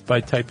Works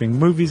by typing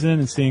movies in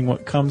and seeing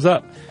what comes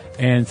up.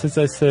 And since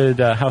I said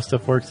How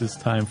Stuff Works, it's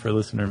time for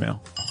listener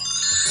mail.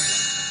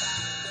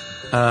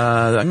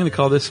 I'm going to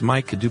call this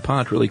Mike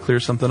DuPont really clear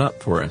something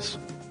up for us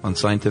on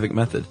Scientific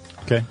Method.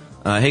 Okay.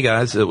 Hey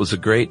guys, it was a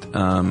great,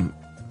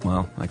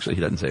 well, actually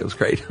he doesn't say it was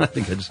great. I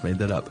think I just made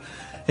that up.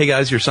 Hey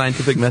guys, your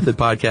Scientific Method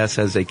podcast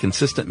has a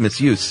consistent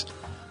misuse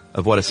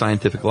of what a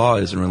scientific law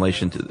is in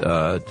relation to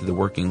the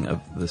working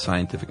of the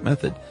scientific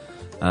method.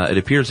 It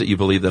appears that you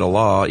believe that a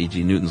law,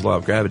 e.g. Newton's law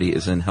of gravity,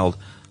 is held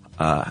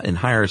in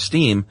higher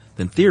esteem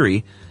than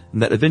theory,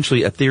 and that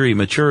eventually a theory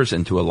matures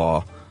into a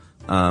law.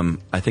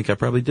 I think I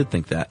probably did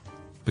think that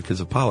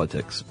because of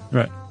politics.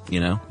 Right. You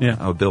know? Yeah.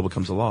 How a bill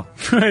becomes a law.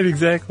 Right,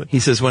 exactly. He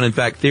says, when in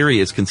fact theory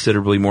is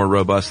considerably more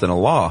robust than a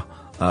law.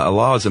 A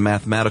law is a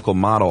mathematical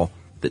model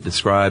that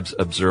describes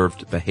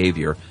observed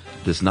behavior,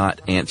 does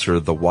not answer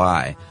the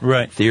why.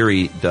 Right.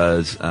 Theory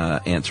does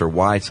answer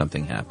why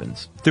something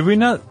happens. Did we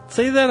not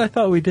say that? I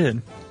thought we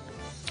did.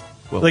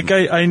 Well, like,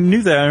 I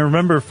knew that. I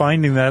remember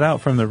finding that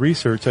out from the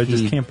research. I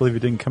just can't believe it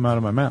didn't come out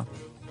of my mouth.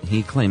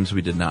 He claims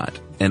we did not.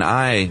 And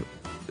I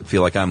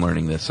feel like I'm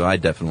learning this, so I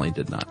definitely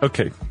did not.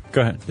 Okay,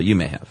 go ahead. But you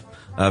may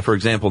have. For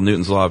example,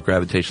 Newton's law of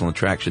gravitational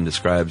attraction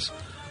describes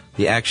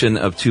the action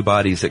of two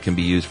bodies that can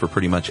be used for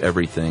pretty much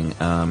everything.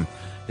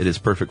 It is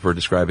perfect for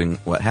describing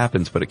what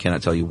happens, but it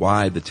cannot tell you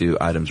why the two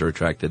items are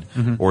attracted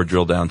or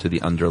drill down to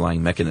the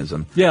underlying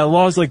mechanism. Yeah,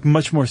 law is like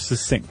much more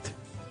succinct.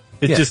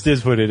 It just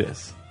is what it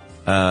is.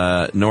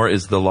 Nor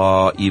is the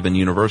law even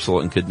universal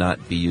and could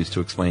not be used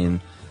to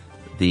explain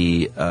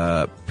the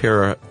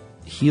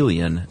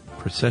perihelion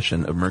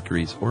precession of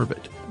Mercury's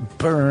orbit.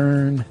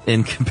 Burn.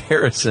 In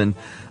comparison,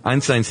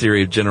 Einstein's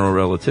theory of general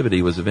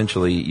relativity was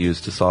eventually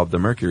used to solve the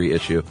Mercury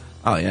issue.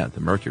 Oh yeah,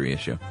 the Mercury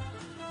issue.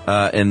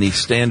 And the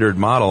Standard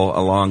Model,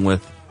 along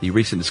with the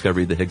recent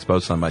discovery of the Higgs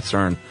boson by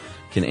CERN,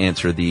 can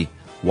answer the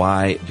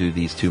why do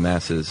these two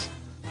masses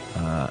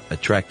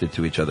attracted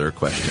to each other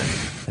question.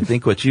 I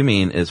think what you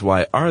mean is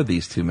why are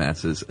these two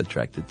masses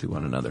attracted to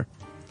one another?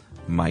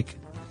 Mike?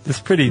 It's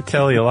pretty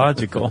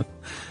teleological.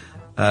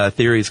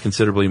 Theory is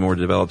considerably more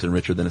developed and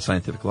richer than a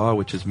scientific law,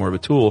 which is more of a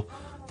tool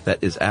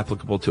that is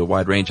applicable to a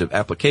wide range of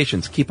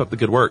applications. Keep up the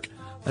good work.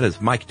 That is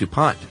Mike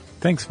DuPont.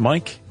 Thanks,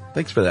 Mike.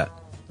 Thanks for that.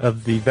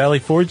 Of the Valley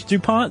Forge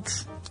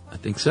DuPonts? I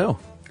think so.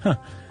 Huh.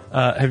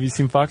 Have you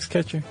seen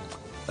Foxcatcher?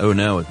 Oh,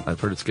 no. I've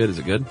heard it's good. Is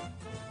it good?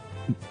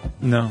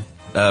 No.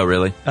 Oh,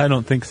 really? I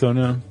don't think so,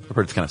 no. I've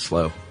heard it's kind of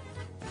slow.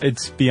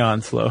 It's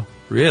beyond slow.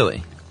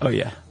 Really? Oh,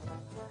 yeah.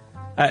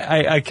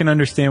 I can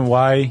understand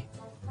why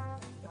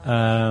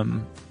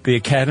the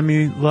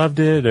Academy loved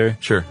it, or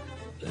sure.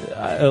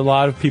 A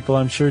lot of people,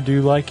 I'm sure,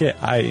 do like it.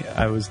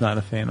 I was not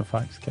a fan of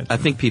Foxcatcher. I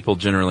think people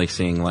generally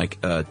seeing like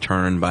a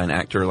turn by an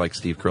actor like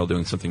Steve Carell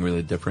doing something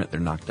really different, they're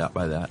knocked out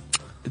by that.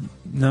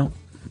 No.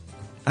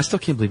 I still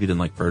can't believe you didn't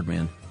like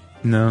Birdman.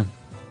 No.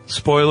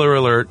 Spoiler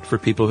alert for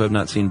people who have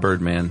not seen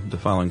Birdman. The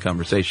following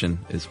conversation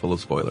is full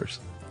of spoilers.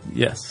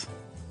 Yes.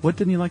 What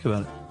didn't you like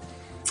about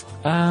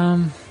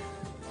it?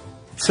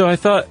 So I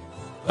thought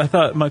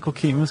Michael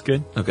Keaton was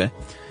good. Okay.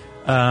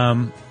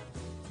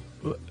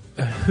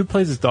 Who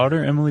plays his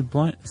daughter? Emily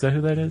Blunt? Is that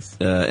who that is?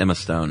 Emma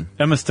Stone.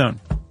 Emma Stone.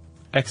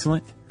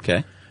 Excellent.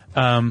 Okay.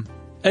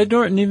 Ed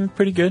Norton, even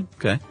pretty good.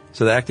 Okay.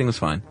 So the acting was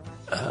fine.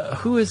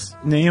 Who is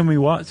Naomi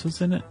Watts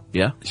was in it?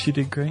 Yeah. She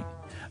did great.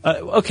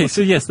 Okay,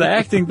 so yes, the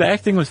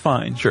acting was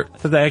fine. Sure. I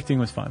thought the acting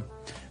was fine.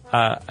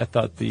 I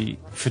thought the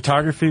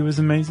photography was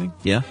amazing.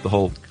 Yeah, the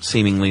whole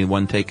seemingly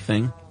one-take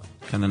thing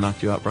kind of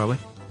knocked you out, probably.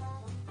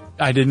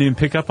 I didn't even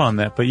pick up on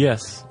that, but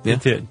yes, yeah.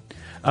 It did.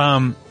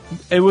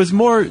 It was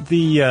more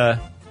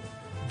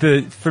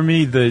for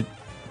me, the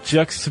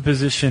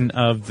juxtaposition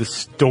of the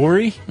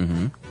story,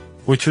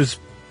 which was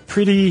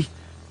pretty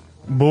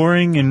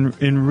boring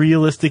and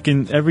realistic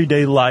in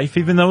everyday life.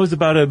 Even though it was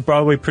about a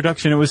Broadway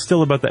production, it was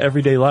still about the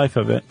everyday life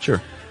of it.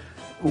 Sure.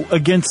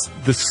 Against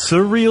the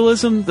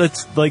surrealism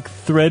that's like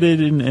threaded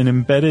and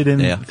embedded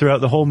in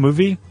throughout the whole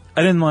movie,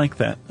 I didn't like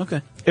that.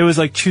 Okay. It was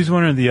like choose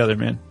one or the other,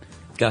 man.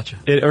 Gotcha.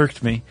 It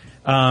irked me.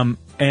 And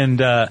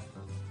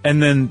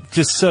And then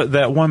just so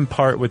that one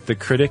part with the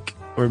critic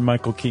where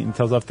Michael Keaton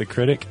tells off the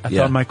critic, I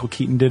thought Michael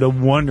Keaton did a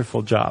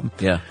wonderful job.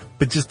 Yeah.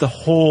 But just the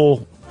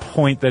whole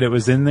point that it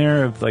was in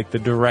there of like the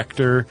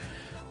director,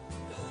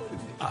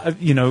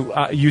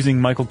 using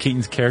Michael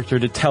Keaton's character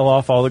to tell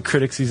off all the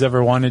critics he's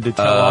ever wanted to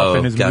tell off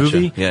in his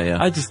movie. Yeah.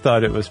 I just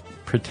thought it was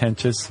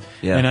pretentious.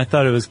 Yeah. And I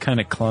thought it was kind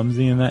of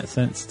clumsy in that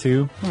sense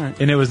too. Right.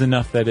 And it was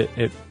enough that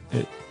it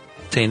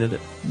tainted it.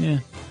 Yeah.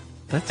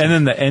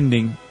 Then the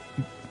ending,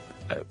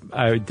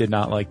 I did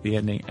not like the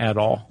ending at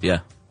all. Yeah.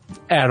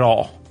 At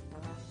all.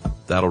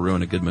 That'll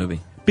ruin a good movie.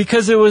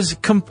 Because it was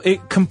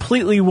it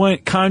completely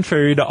went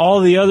contrary to all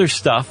the other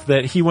stuff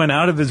that he went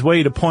out of his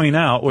way to point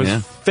out was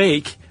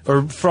fake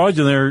or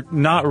fraudulent or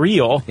not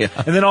real. Yeah.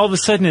 And then all of a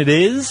sudden it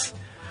is?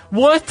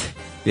 What?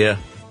 Yeah.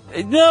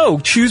 No,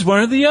 choose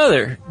one or the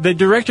other. The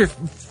director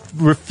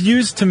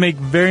refused to make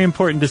very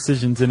important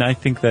decisions, and I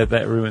think that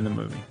ruined the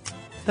movie.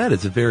 That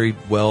is a very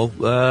well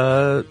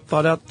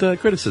thought out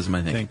criticism,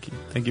 I think. Thank you.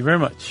 Thank you very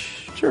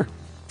much. Sure.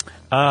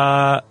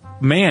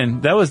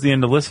 Man, that was the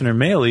end of listener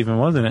mail even,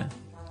 wasn't it?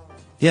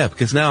 Yeah,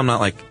 because now I'm not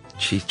like,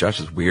 geez, Josh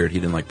is weird. He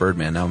didn't like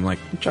Birdman. Now I'm like,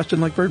 Josh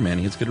didn't like Birdman.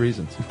 He has good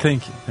reasons.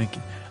 Thank you.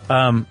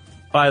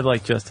 I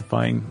like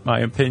justifying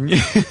my opinion.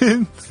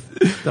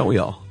 Don't we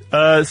all?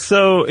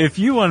 So if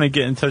you want to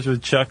get in touch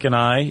with Chuck and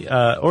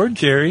I, or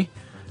Jerry,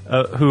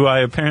 who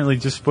I apparently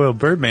just spoiled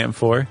Birdman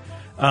for,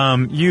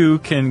 you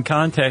can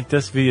contact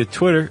us via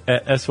Twitter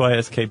at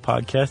SYSK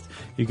Podcast.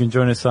 You can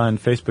join us on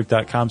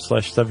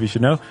Facebook.com/Stuff You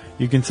Should Know.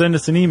 You can send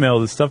us an email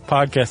to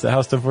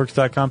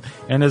StuffPodcast@HowStuffWorks.com.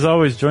 And as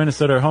always, join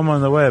us at our home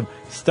on the web,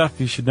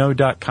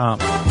 StuffYouShouldKnow.com.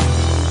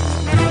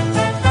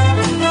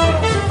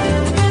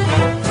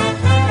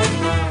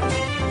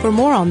 For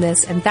more on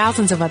this and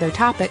thousands of other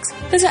topics,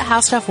 visit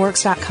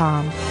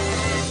HowStuffWorks.com.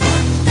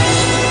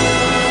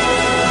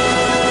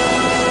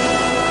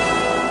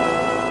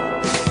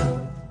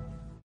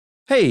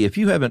 Hey, if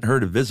you haven't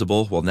heard of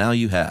Visible, well, now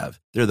you have.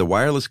 They're the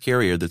wireless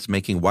carrier that's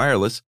making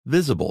wireless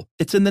visible.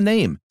 It's in the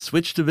name.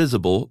 Switch to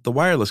Visible, the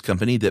wireless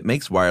company that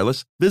makes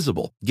wireless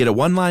visible. Get a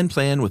one-line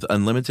plan with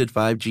unlimited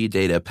 5G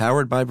data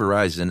powered by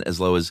Verizon as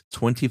low as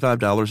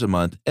 $25 a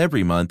month,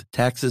 every month,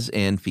 taxes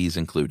and fees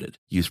included.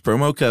 Use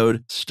promo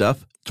code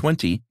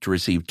STUFF20 to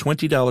receive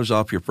 $20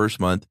 off your first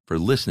month for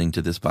listening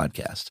to this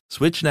podcast.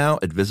 Switch now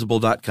at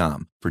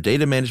Visible.com. For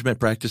data management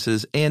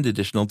practices and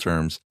additional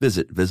terms,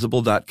 visit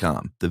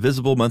Visible.com. The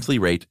Visible monthly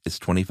rate is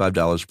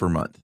 $25 per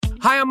month.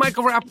 Hi, I'm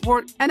Michael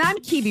Rappaport. And I'm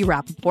Kibi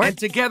Rappaport. And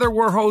together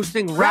we're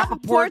hosting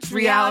Rappaport's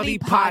Reality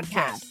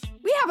Podcast.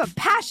 We have a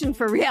passion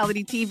for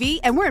reality TV,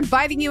 and we're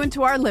inviting you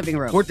into our living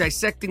room. We're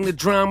dissecting the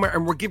drama,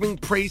 and we're giving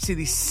praise to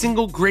the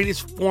single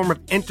greatest form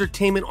of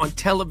entertainment on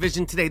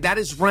television today. That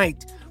is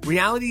right.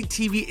 Reality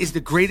TV is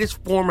the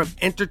greatest form of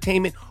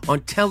entertainment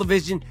on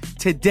television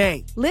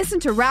today.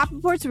 Listen to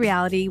Rappaport's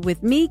Reality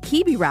with me,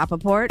 Kibi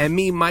Rappaport. And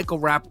me, Michael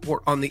Rappaport,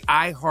 on the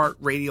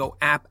iHeartRadio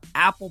app,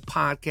 Apple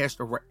Podcast,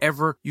 or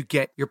wherever you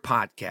get your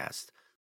podcast.